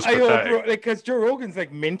 that shit was pathetic. Because Joe Rogan's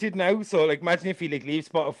like minted now, so like imagine if he like leaves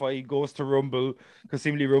Spotify, goes to Rumble, because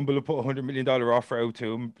seemingly Rumble will put $100 million offer out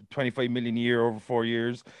to him, 25 million a year over 4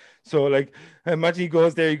 years. So like imagine he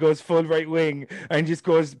goes there, he goes full right wing and just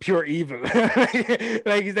goes pure evil.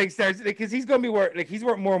 Like he's like starts like because he's gonna be worth he's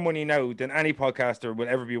worth more money now than any podcaster will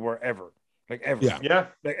ever be worth ever. Like ever. Yeah.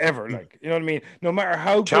 Like ever. Like you know what I mean? No matter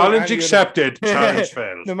how challenge accepted, challenge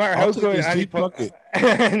failed. No matter how good any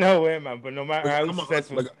no way, man, but no matter how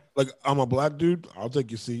successful like I'm a black dude, I'll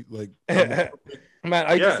take your seat. Like man,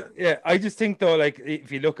 I just think though, like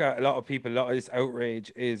if you look at a lot of people, a lot of this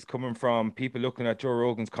outrage is coming from people looking at Joe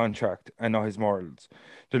Rogan's contract and not his morals.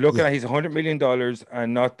 They're looking at his $100 million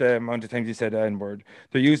and not the amount of times he said the N-word.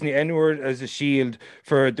 They're using the N-word as a shield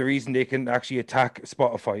for the reason they can actually attack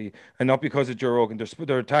Spotify, and not because of Joe Rogan.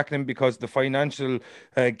 They're attacking him because the financial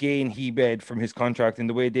gain he made from his contract and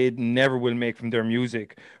the way they never will make from their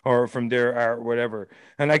music or from their art or whatever.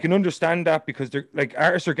 And I can understand that because they're like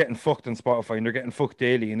artists are getting fucked on Spotify and they're getting fucked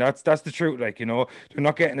daily, and that's the truth. Like, you know, they're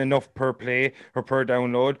not getting enough per play or per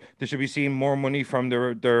download. They should be seeing more money from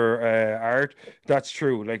their art. That's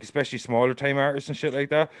true. Like especially smaller time artists and shit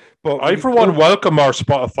like that. But I for one welcome our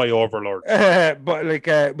Spotify overlords. But like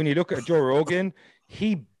when you look at Joe Rogan,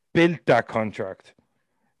 he built that contract.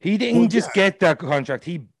 He didn't just get that contract.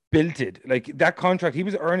 He built it. Like that contract, he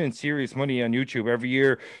was earning serious money on YouTube every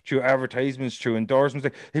year through advertisements, through endorsements.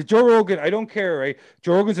 Like if Joe Rogan, I don't care, right?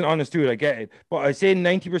 Joe Rogan's an honest dude, I get it. But I say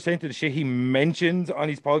 90% of the shit he mentions on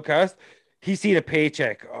his podcast, he's seen a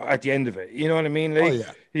paycheck at the end of it. You know what I mean? Like,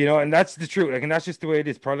 you know, and that's the truth. Like, and that's just the way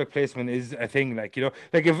this product placement is a thing. Like, you know,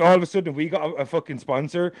 like if all of a sudden we got a fucking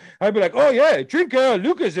sponsor, I'd be like, oh yeah, drink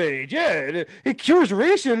Lucozade. Yeah, it cures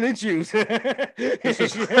racial issues. I'd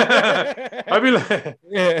be like,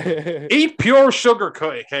 eat pure sugar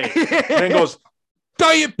cake. And then goes,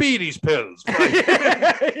 diabetes pills. I'm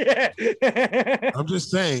just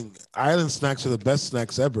saying, island snacks are the best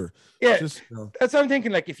snacks ever. Yeah, that's what I'm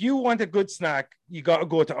thinking. Like, if you want a good snack, you got to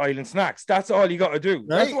go to Island Snacks. That's all you got to do. Right?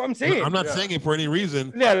 That's what I'm saying. I'm not saying it for any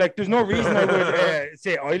reason. Yeah, like there's no reason I would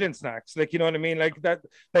say Island Snacks. Like, you know what I mean? Like that.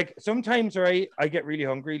 Like sometimes, right, I get really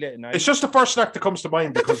hungry late at night. It's just the first snack that comes to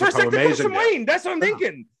mind because of how amazing. That's what I'm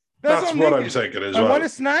thinking. That's what I'm thinking as well. I want a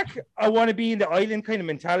snack. I want to be in the island kind of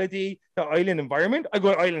mentality, the island environment. I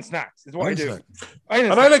go to Island Snacks. Is what I do.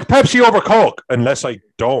 I like Pepsi over Coke, unless I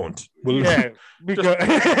don't. Yeah,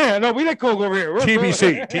 because no, we like Coke over here.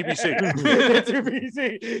 TBC.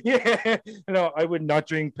 TBC. Yeah, no, I would not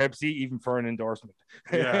drink Pepsi even for an endorsement.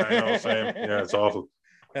 Yeah, I know, same. Yeah, it's awful.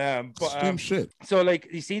 Same shit. So like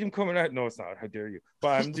you see them coming out. No, it's not. How dare you?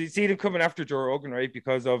 But you see them coming after Joe Rogan, right?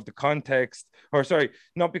 Because of the context, or sorry,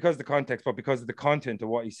 not because of the context, but because of the content of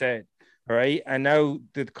what he said. All right. And now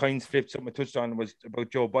the coins flipped. Something I touched on was about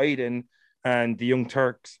Joe Biden and the Young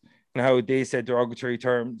Turks and how they said derogatory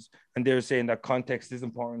terms, and they're saying that context is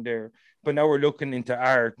important there. But now we're looking into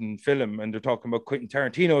art and film, and they're talking about Quentin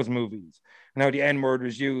Tarantino's movies and how the N-word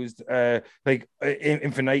was used, like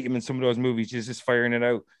infinitum in some of those movies, just firing it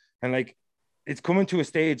out. And like, it's coming to a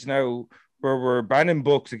stage now where we're banning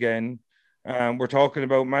books again. We're talking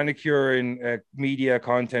about manicuring media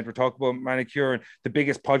content. We're talking about manicuring the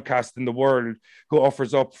biggest podcast in the world, who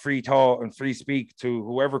offers up free thought and free speak to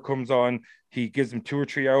whoever comes on. He gives them 2 or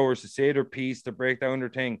 3 hours to say their piece, to break down their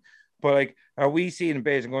thing. But like, are we seeing,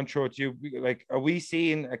 Beige, I'm going to throw it to you, like, are we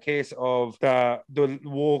seeing a case of the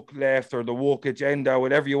woke left or the woke agenda,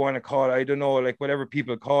 whatever you want to call it? I don't know, like whatever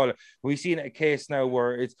people call it. Are we seeing a case now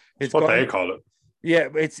where it's what they call it? Yeah,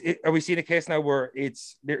 are we seeing a case now where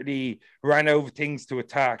it's literally ran out of things to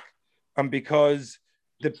attack, and because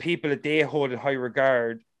the people that they hold in high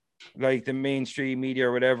regard, like the mainstream media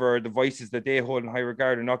or whatever, the voices that they hold in high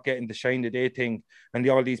regard are not getting the shine that they think, and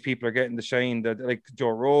all these people are getting the shine that, like Joe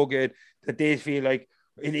Rogan, that they feel like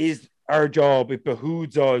it is our job, it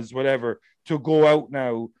behooves us, whatever, to go out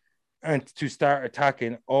now and to start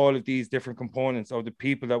attacking all of these different components of the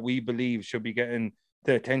people that we believe should be getting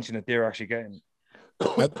the attention that they're actually getting.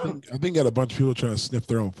 I think got a bunch of people trying to sniff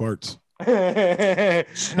their own farts.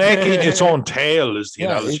 Snake eating its own tail is the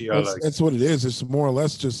analogy I like. That's what it is. It's more or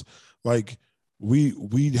less just like we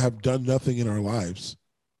have done nothing in our lives.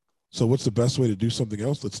 So what's the best way to do something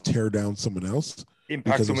else? Let's tear down someone else.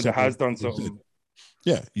 Impact someone that has done something.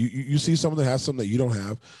 Yeah, you see someone that has something that you don't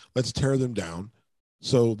have. Let's tear them down.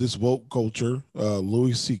 So this woke culture,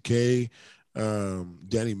 Louis C.K.,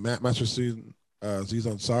 Danny Masterson, Aziz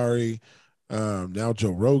Ansari, now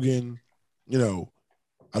Joe Rogan. You know,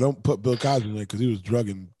 I don't put Bill Cosby in there because he was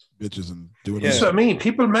drugging bitches and doing. That's what I mean.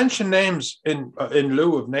 People mention names in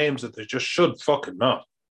lieu of names that they just should fucking not.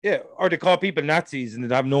 Yeah, or they call people Nazis and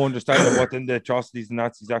they have no understanding of what the atrocities the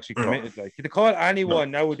Nazis actually committed. Like, they call anyone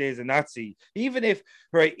nowadays a Nazi, even if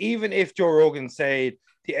Joe Rogan said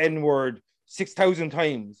the N-word 6,000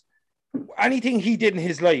 times, anything he did in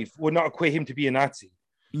his life would not equate him to be a Nazi.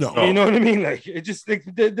 No, you know what I mean? Like, it just like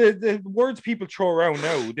the words people throw around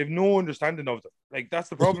now, they've no understanding of them. Like, that's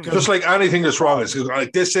the problem. Just like anything that's wrong, it's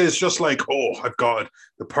like this is just like, oh, I've got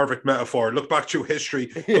the perfect metaphor. Look back through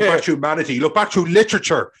history, look back through humanity, look back through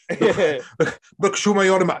literature, look through my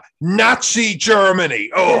own Nazi Germany.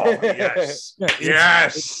 Oh yes,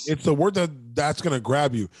 yes. It's the word that's gonna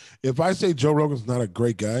grab you. If I say Joe Rogan's not a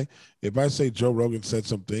great guy, if I say Joe Rogan said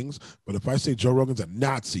some things, but if I say Joe Rogan's a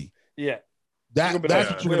Nazi, that's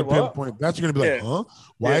what you're going to pinpoint. That's what you're going to be like, huh?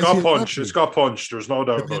 Why is he punched? It's got punched. There's no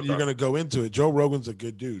doubt about that. You're going to go into it. Joe Rogan's a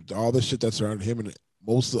good dude. All the shit that surrounded him and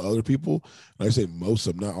most of the other people, and I say most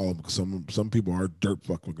of them, not all of them, because some people are dirt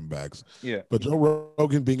fuck looking bags. Yeah. But Joe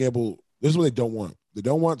Rogan being able, this is what they don't want. They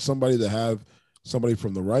don't want somebody to have somebody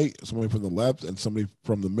from the right, somebody from the left, and somebody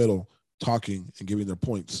from the middle talking and giving their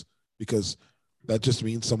points, because that just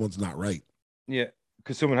means someone's not right. Yeah.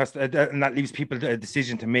 Because someone has to, and that leaves people a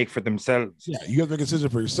decision to make for themselves. Yeah, you have to make a decision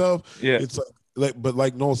for yourself. Yeah, it's but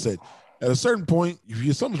like Noel said, at a certain point,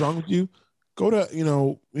 if something's wrong with you, go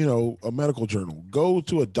to a medical journal, go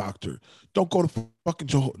to a doctor. Don't go to fucking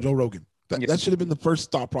Joe Rogan. That should have been the first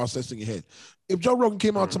thought process in your head. If Joe Rogan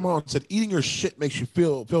came out tomorrow and said eating your shit makes you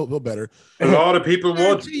feel better, a lot of people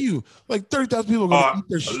would. You like 30,000 people are going to eat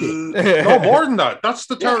their shit. No, more than that. That's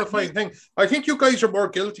the terrifying thing. I think you guys are more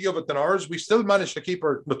guilty of it than ours. We still managed to keep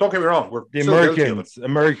our. But don't get me wrong, we're the still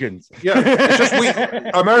Americans. Yeah, it's just we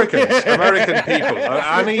American people.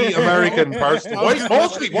 Any American person, white,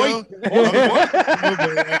 mostly white.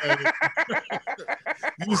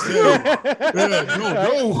 You said,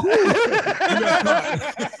 no.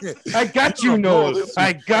 I got you, Noel.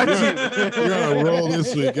 I got you. We're gonna roll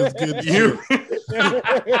this week. It's good. You.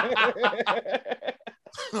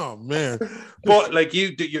 Oh man! But like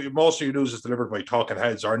you, most of your news is delivered by talking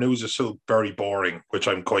heads. Our news is still very boring, which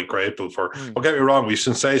I'm quite grateful for. Don't get me wrong; we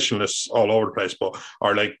sensationalists all over the place, but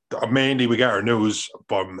mainly we get our news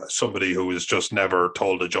from somebody who has just never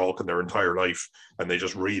told a joke in their entire life, and they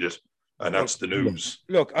just read it. And that's the news.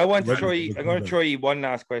 Look, I'm going to throw you one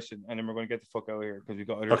last question, and then we're going to get the fuck out of here because we've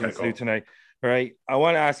got other things to do tonight. All right. I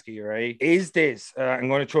want to ask you, right? Is this, I'm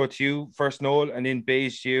going to throw it to you first, Noel, and then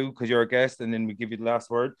Beige to you because you're a guest, and then we give you the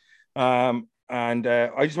last word. I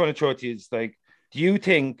just want to throw it to you. It's like, do you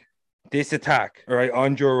think this attack, all right,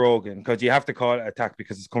 on Joe Rogan, because you have to call it attack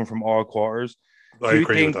because it's come from all quarters. I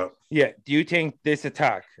agree with that. Yeah. Do you think this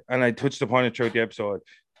attack, and I touched upon it throughout the episode,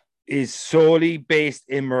 is solely based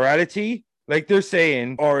in morality, like they're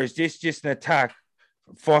saying, or is this just an attack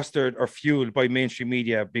fostered or fueled by mainstream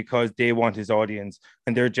media because they want his audience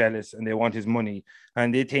and they're jealous and they want his money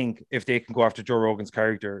and they think if they can go after Joe Rogan's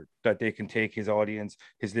character that they can take his audience,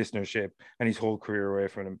 his listenership, and his whole career away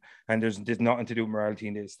from him? And there's nothing to do with morality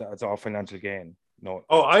in this. That's all financial gain. No.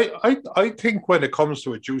 Oh, I think when it comes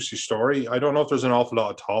to a juicy story, I don't know if there's an awful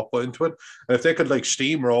lot of thought put into it. And if they could like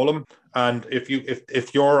steamroll them, and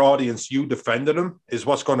if your audience, you defending them, is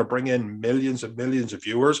what's going to bring in millions and millions of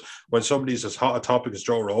viewers when somebody's as hot a topic as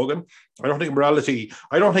Joe Rogan, I don't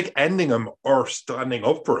think ending him or standing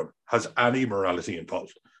up for him has any morality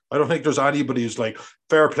involved. I don't think there's anybody who's like,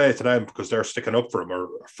 fair play to them because they're sticking up for him, or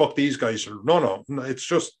fuck these guys. No. It's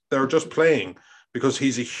just, they're just playing because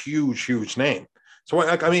he's a huge, huge name. So,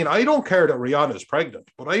 I mean, I don't care that Rihanna is pregnant,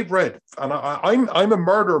 but I've read, and I'm a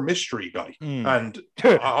murder mystery guy, and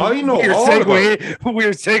I know weird all segue, about it.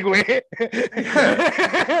 Weird segue.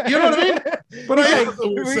 Yeah. You know what I mean? But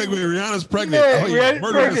Rihanna's pregnant.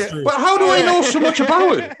 Murder mystery. But how do I know so much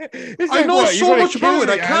about it? I know so much about it.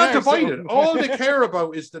 I can't divide it. All they care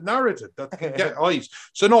about is the narrative that can get eyes.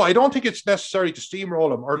 So, no, I don't think it's necessary to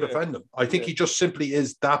steamroll him or defend him. I think he just simply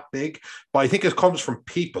is that big, but I think it comes from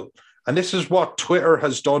people. And this is what Twitter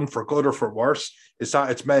has done, for good or for worse, is that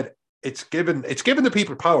it's given the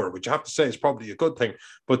people power, which you have to say is probably a good thing.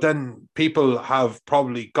 But then people have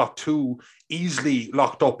probably got too easily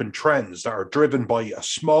locked up in trends that are driven by a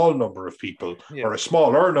small number of people, or a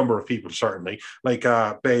smaller number of people, certainly. Like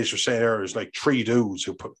Beige was saying, there is like 3 dudes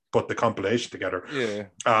who put the compilation together. Yeah.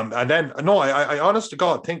 And then, no, I honest to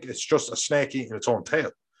God think it's just a snake eating its own tail.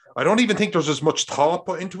 I don't even think there's as much thought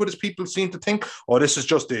put into it as people seem to think. Oh, this is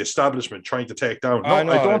just the establishment trying to take down. No, I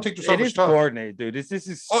don't think there's so much thought. Coordinated, dude. This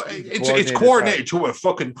is it's coordinated to a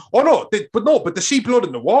fucking. But they see blood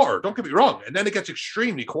in the water. Don't get me wrong, and then it gets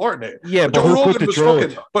extremely coordinated. Yeah, but Joe Rogan was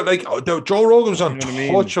fucking. But like Joe Rogan was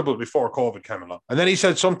untouchable before COVID came along, and then he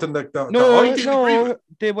said something like that. No,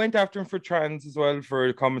 they went after him for trans as well, for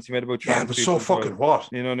the comments he made about trans. Yeah, but so fucking what?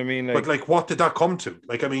 You know what I mean? But like, what did that come to?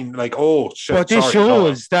 Like, I mean, like, oh shit. But this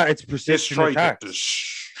shows that it's persistent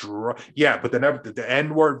attacks. Yeah, but then the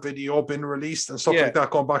N-word video been released and stuff like that,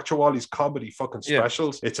 going back to all these comedy fucking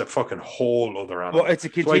specials. It's a fucking whole other animal. Well, it's a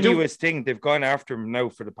continuous thing. They've gone after him now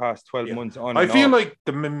for the past 12 months on. I feel like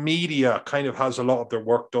the media kind of has a lot of their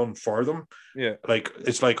work done for them. Yeah. Like,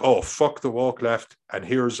 it's like, oh, fuck the woke left, and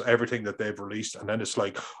here's everything that they've released. And then it's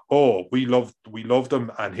like, oh, we love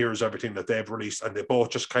them, and here's everything that they've released. And they both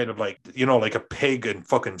just kind of like, you know, like a pig and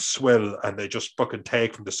fucking swill, and they just fucking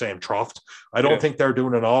take from the same trough. I don't think they're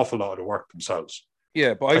doing an awful lot of work themselves.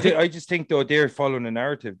 Yeah, but I just think, though, they're following a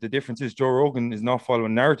narrative. The difference is Joe Rogan is not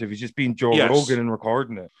following a narrative. He's just being Joe Rogan and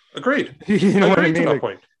recording it. Agreed. You know what I mean? To that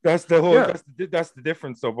point. That's the whole. That's the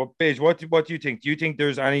difference, though. But Paige, what do you think? Do you think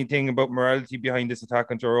there's anything about morality behind this attack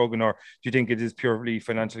on Joe Rogan, or do you think it is purely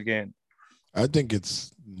financial gain? I think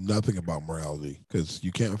it's nothing about morality, because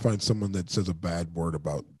you can't find someone that says a bad word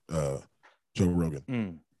about Joe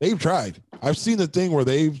Rogan. They've tried. I've seen the thing where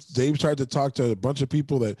they've tried to talk to a bunch of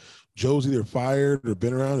people that Joe's either fired or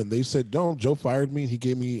been around, and they said, no, Joe fired me. He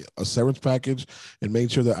gave me a severance package and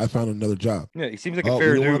made sure that I found another job. Yeah, he seems like a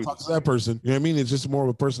fair dude. Want to talk to that person. You know what I mean? It's just more of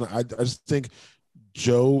a person. I just think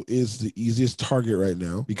Joe is the easiest target right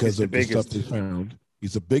now because of the stuff they found.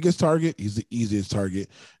 He's the biggest target. He's the easiest target.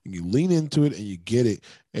 And you lean into it and you get it.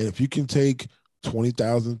 And if you can take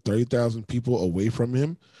 20,000, 30,000 people away from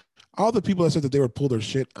him, all the people that said that they would pull their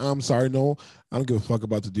shit, I'm sorry, Noel. I don't give a fuck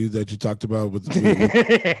about the dude that you talked about with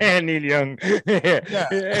Neil Young.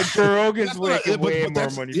 Joe Rogan's making way more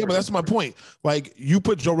money. Yeah, but that's my point. Like, you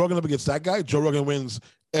put Joe Rogan up against that guy, Joe Rogan wins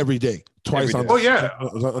every day, twice on. Oh yeah,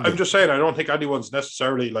 I'm just saying. I don't think anyone's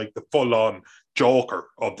necessarily like the full-on Joker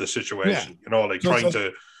of the situation. You know, like trying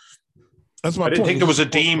to. That's my point. I didn't think there was a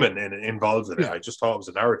demon involved in it. I just thought it was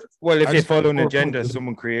a narrative. Well, if they follow an agenda,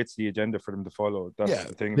 someone creates the agenda for them to follow. That's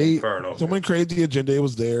the thing. Fair enough. Someone created the agenda. It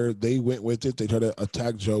was there. They went with it. They tried to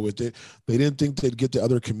attack Joe with it. They didn't think they'd get the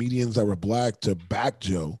other comedians that were black to back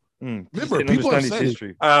Joe. Remember, people have said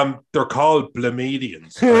history. They're called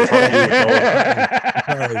blamedians.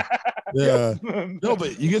 Yeah, no,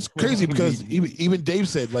 but you get crazy because even Dave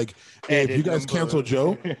said, like, hey, if you guys cancel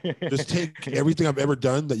Joe, just take everything I've ever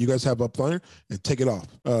done that you guys have up there and take it off.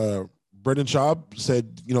 Brendan Schaub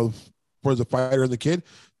said, you know, for the fighter and the kid,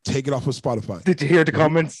 take it off of Spotify. Did you hear the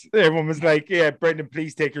comments? Everyone was like, yeah, Brendan,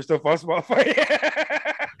 please take your stuff off Spotify.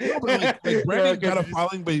 No, but like Brendan got a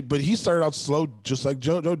following, but he started out slow, just like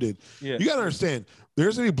Joe did. Yeah. You gotta understand,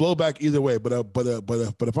 there's gonna be blowback either way. But if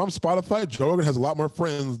I'm Spotify, Joe Rogan has a lot more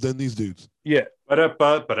friends than these dudes. Yeah.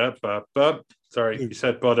 Sorry, you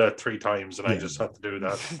said but 3 times, and I just had to do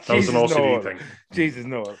that. That was an OCD thing. Jesus,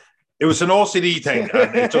 no. It was an OCD thing,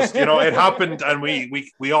 and it just, you know, it happened, and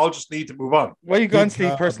we all just need to move on. Why are you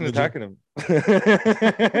constantly person attacking him?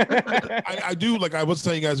 I do, like I was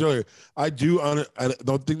telling you guys earlier, I do.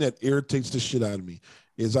 The thing that irritates the shit out of me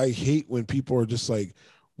is I hate when people are just like,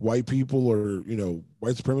 white people or, you know,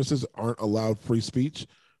 white supremacists aren't allowed free speech,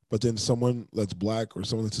 but then someone that's black or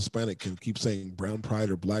someone that's Hispanic can keep saying brown pride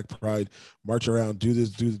or black pride, march around, do this,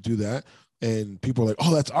 do that, and people are like,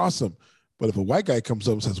 oh, that's awesome. But if a white guy comes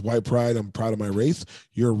up and says, white pride, I'm proud of my race,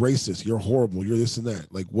 you're racist, you're horrible, you're this and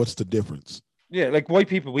that. Like, what's the difference? Yeah, like white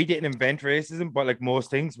people, we didn't invent racism, but like most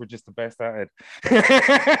things, we're just the best at it.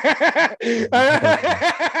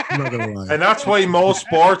 I'm not gonna lie. And that's why most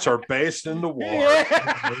sports are based in the war.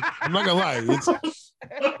 I'm not gonna lie.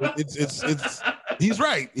 It's he's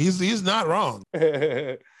right. He's not wrong.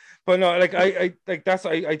 But no, like I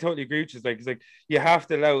totally agree with you. It's like you have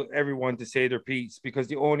to allow everyone to say their piece, because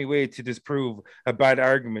the only way to disprove a bad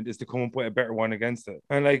argument is to come up with a better one against it.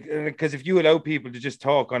 And like, because if you allow people to just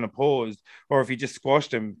talk unopposed, or if you just squash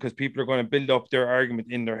them, because people are going to build up their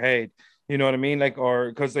argument in their head. You know what I mean? Like, or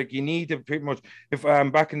because like you need to pretty much, if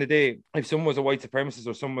back in the day, if someone was a white supremacist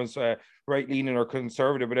or someone's right leaning or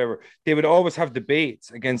conservative, whatever, they would always have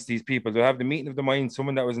debates against these people. They'll have the meeting of the mind,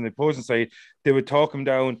 someone that was on the opposing side, they would talk them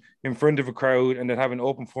down, in front of a crowd and then have an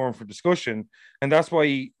open forum for discussion. And that's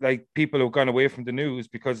why like people have gone away from the news,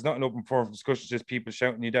 because it's not an open forum for discussion, it's just people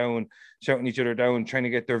shouting you down, shouting each other down, trying to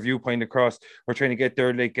get their viewpoint across, or trying to get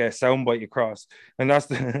their like soundbite across. And that's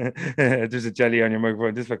the there's a jelly on your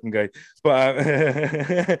microphone, this fucking guy. But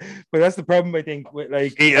but that's the problem, I think, with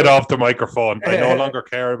like eat it off the microphone. I no longer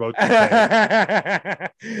care about you.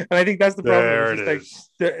 And I think that's the problem. There it is.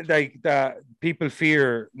 Like that people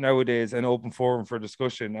fear nowadays an open forum for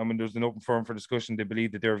discussion. I mean, there's an open forum for discussion, they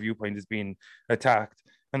believe that their viewpoint is being attacked,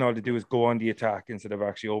 and all they do is go on the attack instead of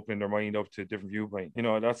actually opening their mind up to a different viewpoint. You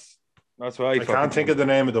know, that's what I can't think of the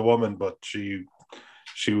name of the woman, but she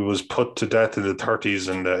was put to death in the 30s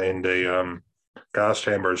in the gas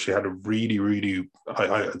chamber. She had a really, really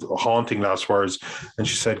haunting last words, and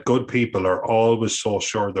she said, "Good people are always so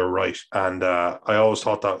sure they're right." And I always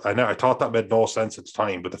thought that. I thought that made no sense at the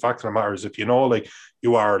time. But the fact of the matter is, if you know, like,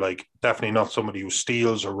 you are like definitely not somebody who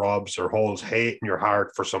steals or robs or holds hate in your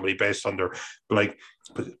heart for somebody based on their like.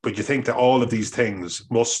 But you think that all of these things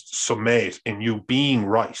must summate in you being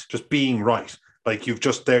right, just being right. Like you've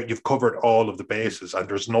covered all of the bases, and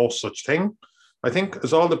there's no such thing. I think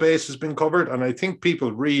as all the base has been covered, and I think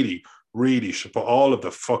people really, really should put all of the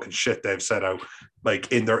fucking shit they've set out,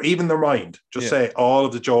 like in their mind. Just say all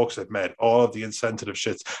of the jokes they've made, all of the insensitive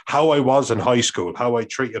shits, how I was in high school, how I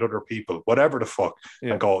treated other people, whatever the fuck,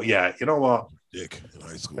 and go, yeah, you know what? Dick in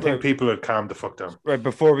high school. I think people would calm the fuck down. Right,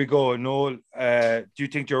 before we go, Noel, do you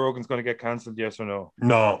think Joe Rogan's going to get cancelled? Yes or no?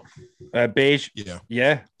 No. Beige?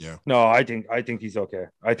 Yeah. No, I think he's okay.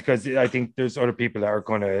 Because I think there's other people that are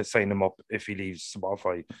going to sign him up if he leaves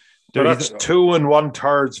Spotify. So that's 2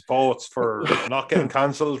 1/3 votes for not getting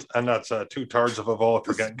cancelled, and that's 2/3 of a vote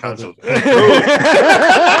for getting cancelled.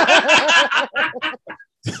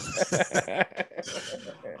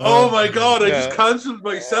 Oh my god! I just cancelled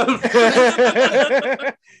myself.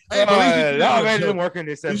 Hey, it didn't work in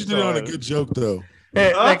this episode. You did it on a good joke, though.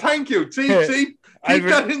 Thank you. See. Keep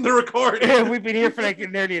that in the recording. We've been here for like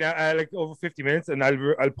nearly like over 50 minutes, and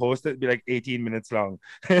I'll post it. It'll be like 18 minutes long.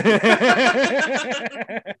 But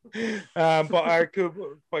all right,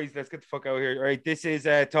 cool, boys. Let's get the fuck out of here. All right, this is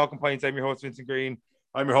Talking Pints. I'm your host, Vincent Green.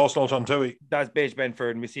 I'm your host, Noel Tui. That's Beige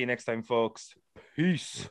Benford, and we'll see you next time, folks. Peace.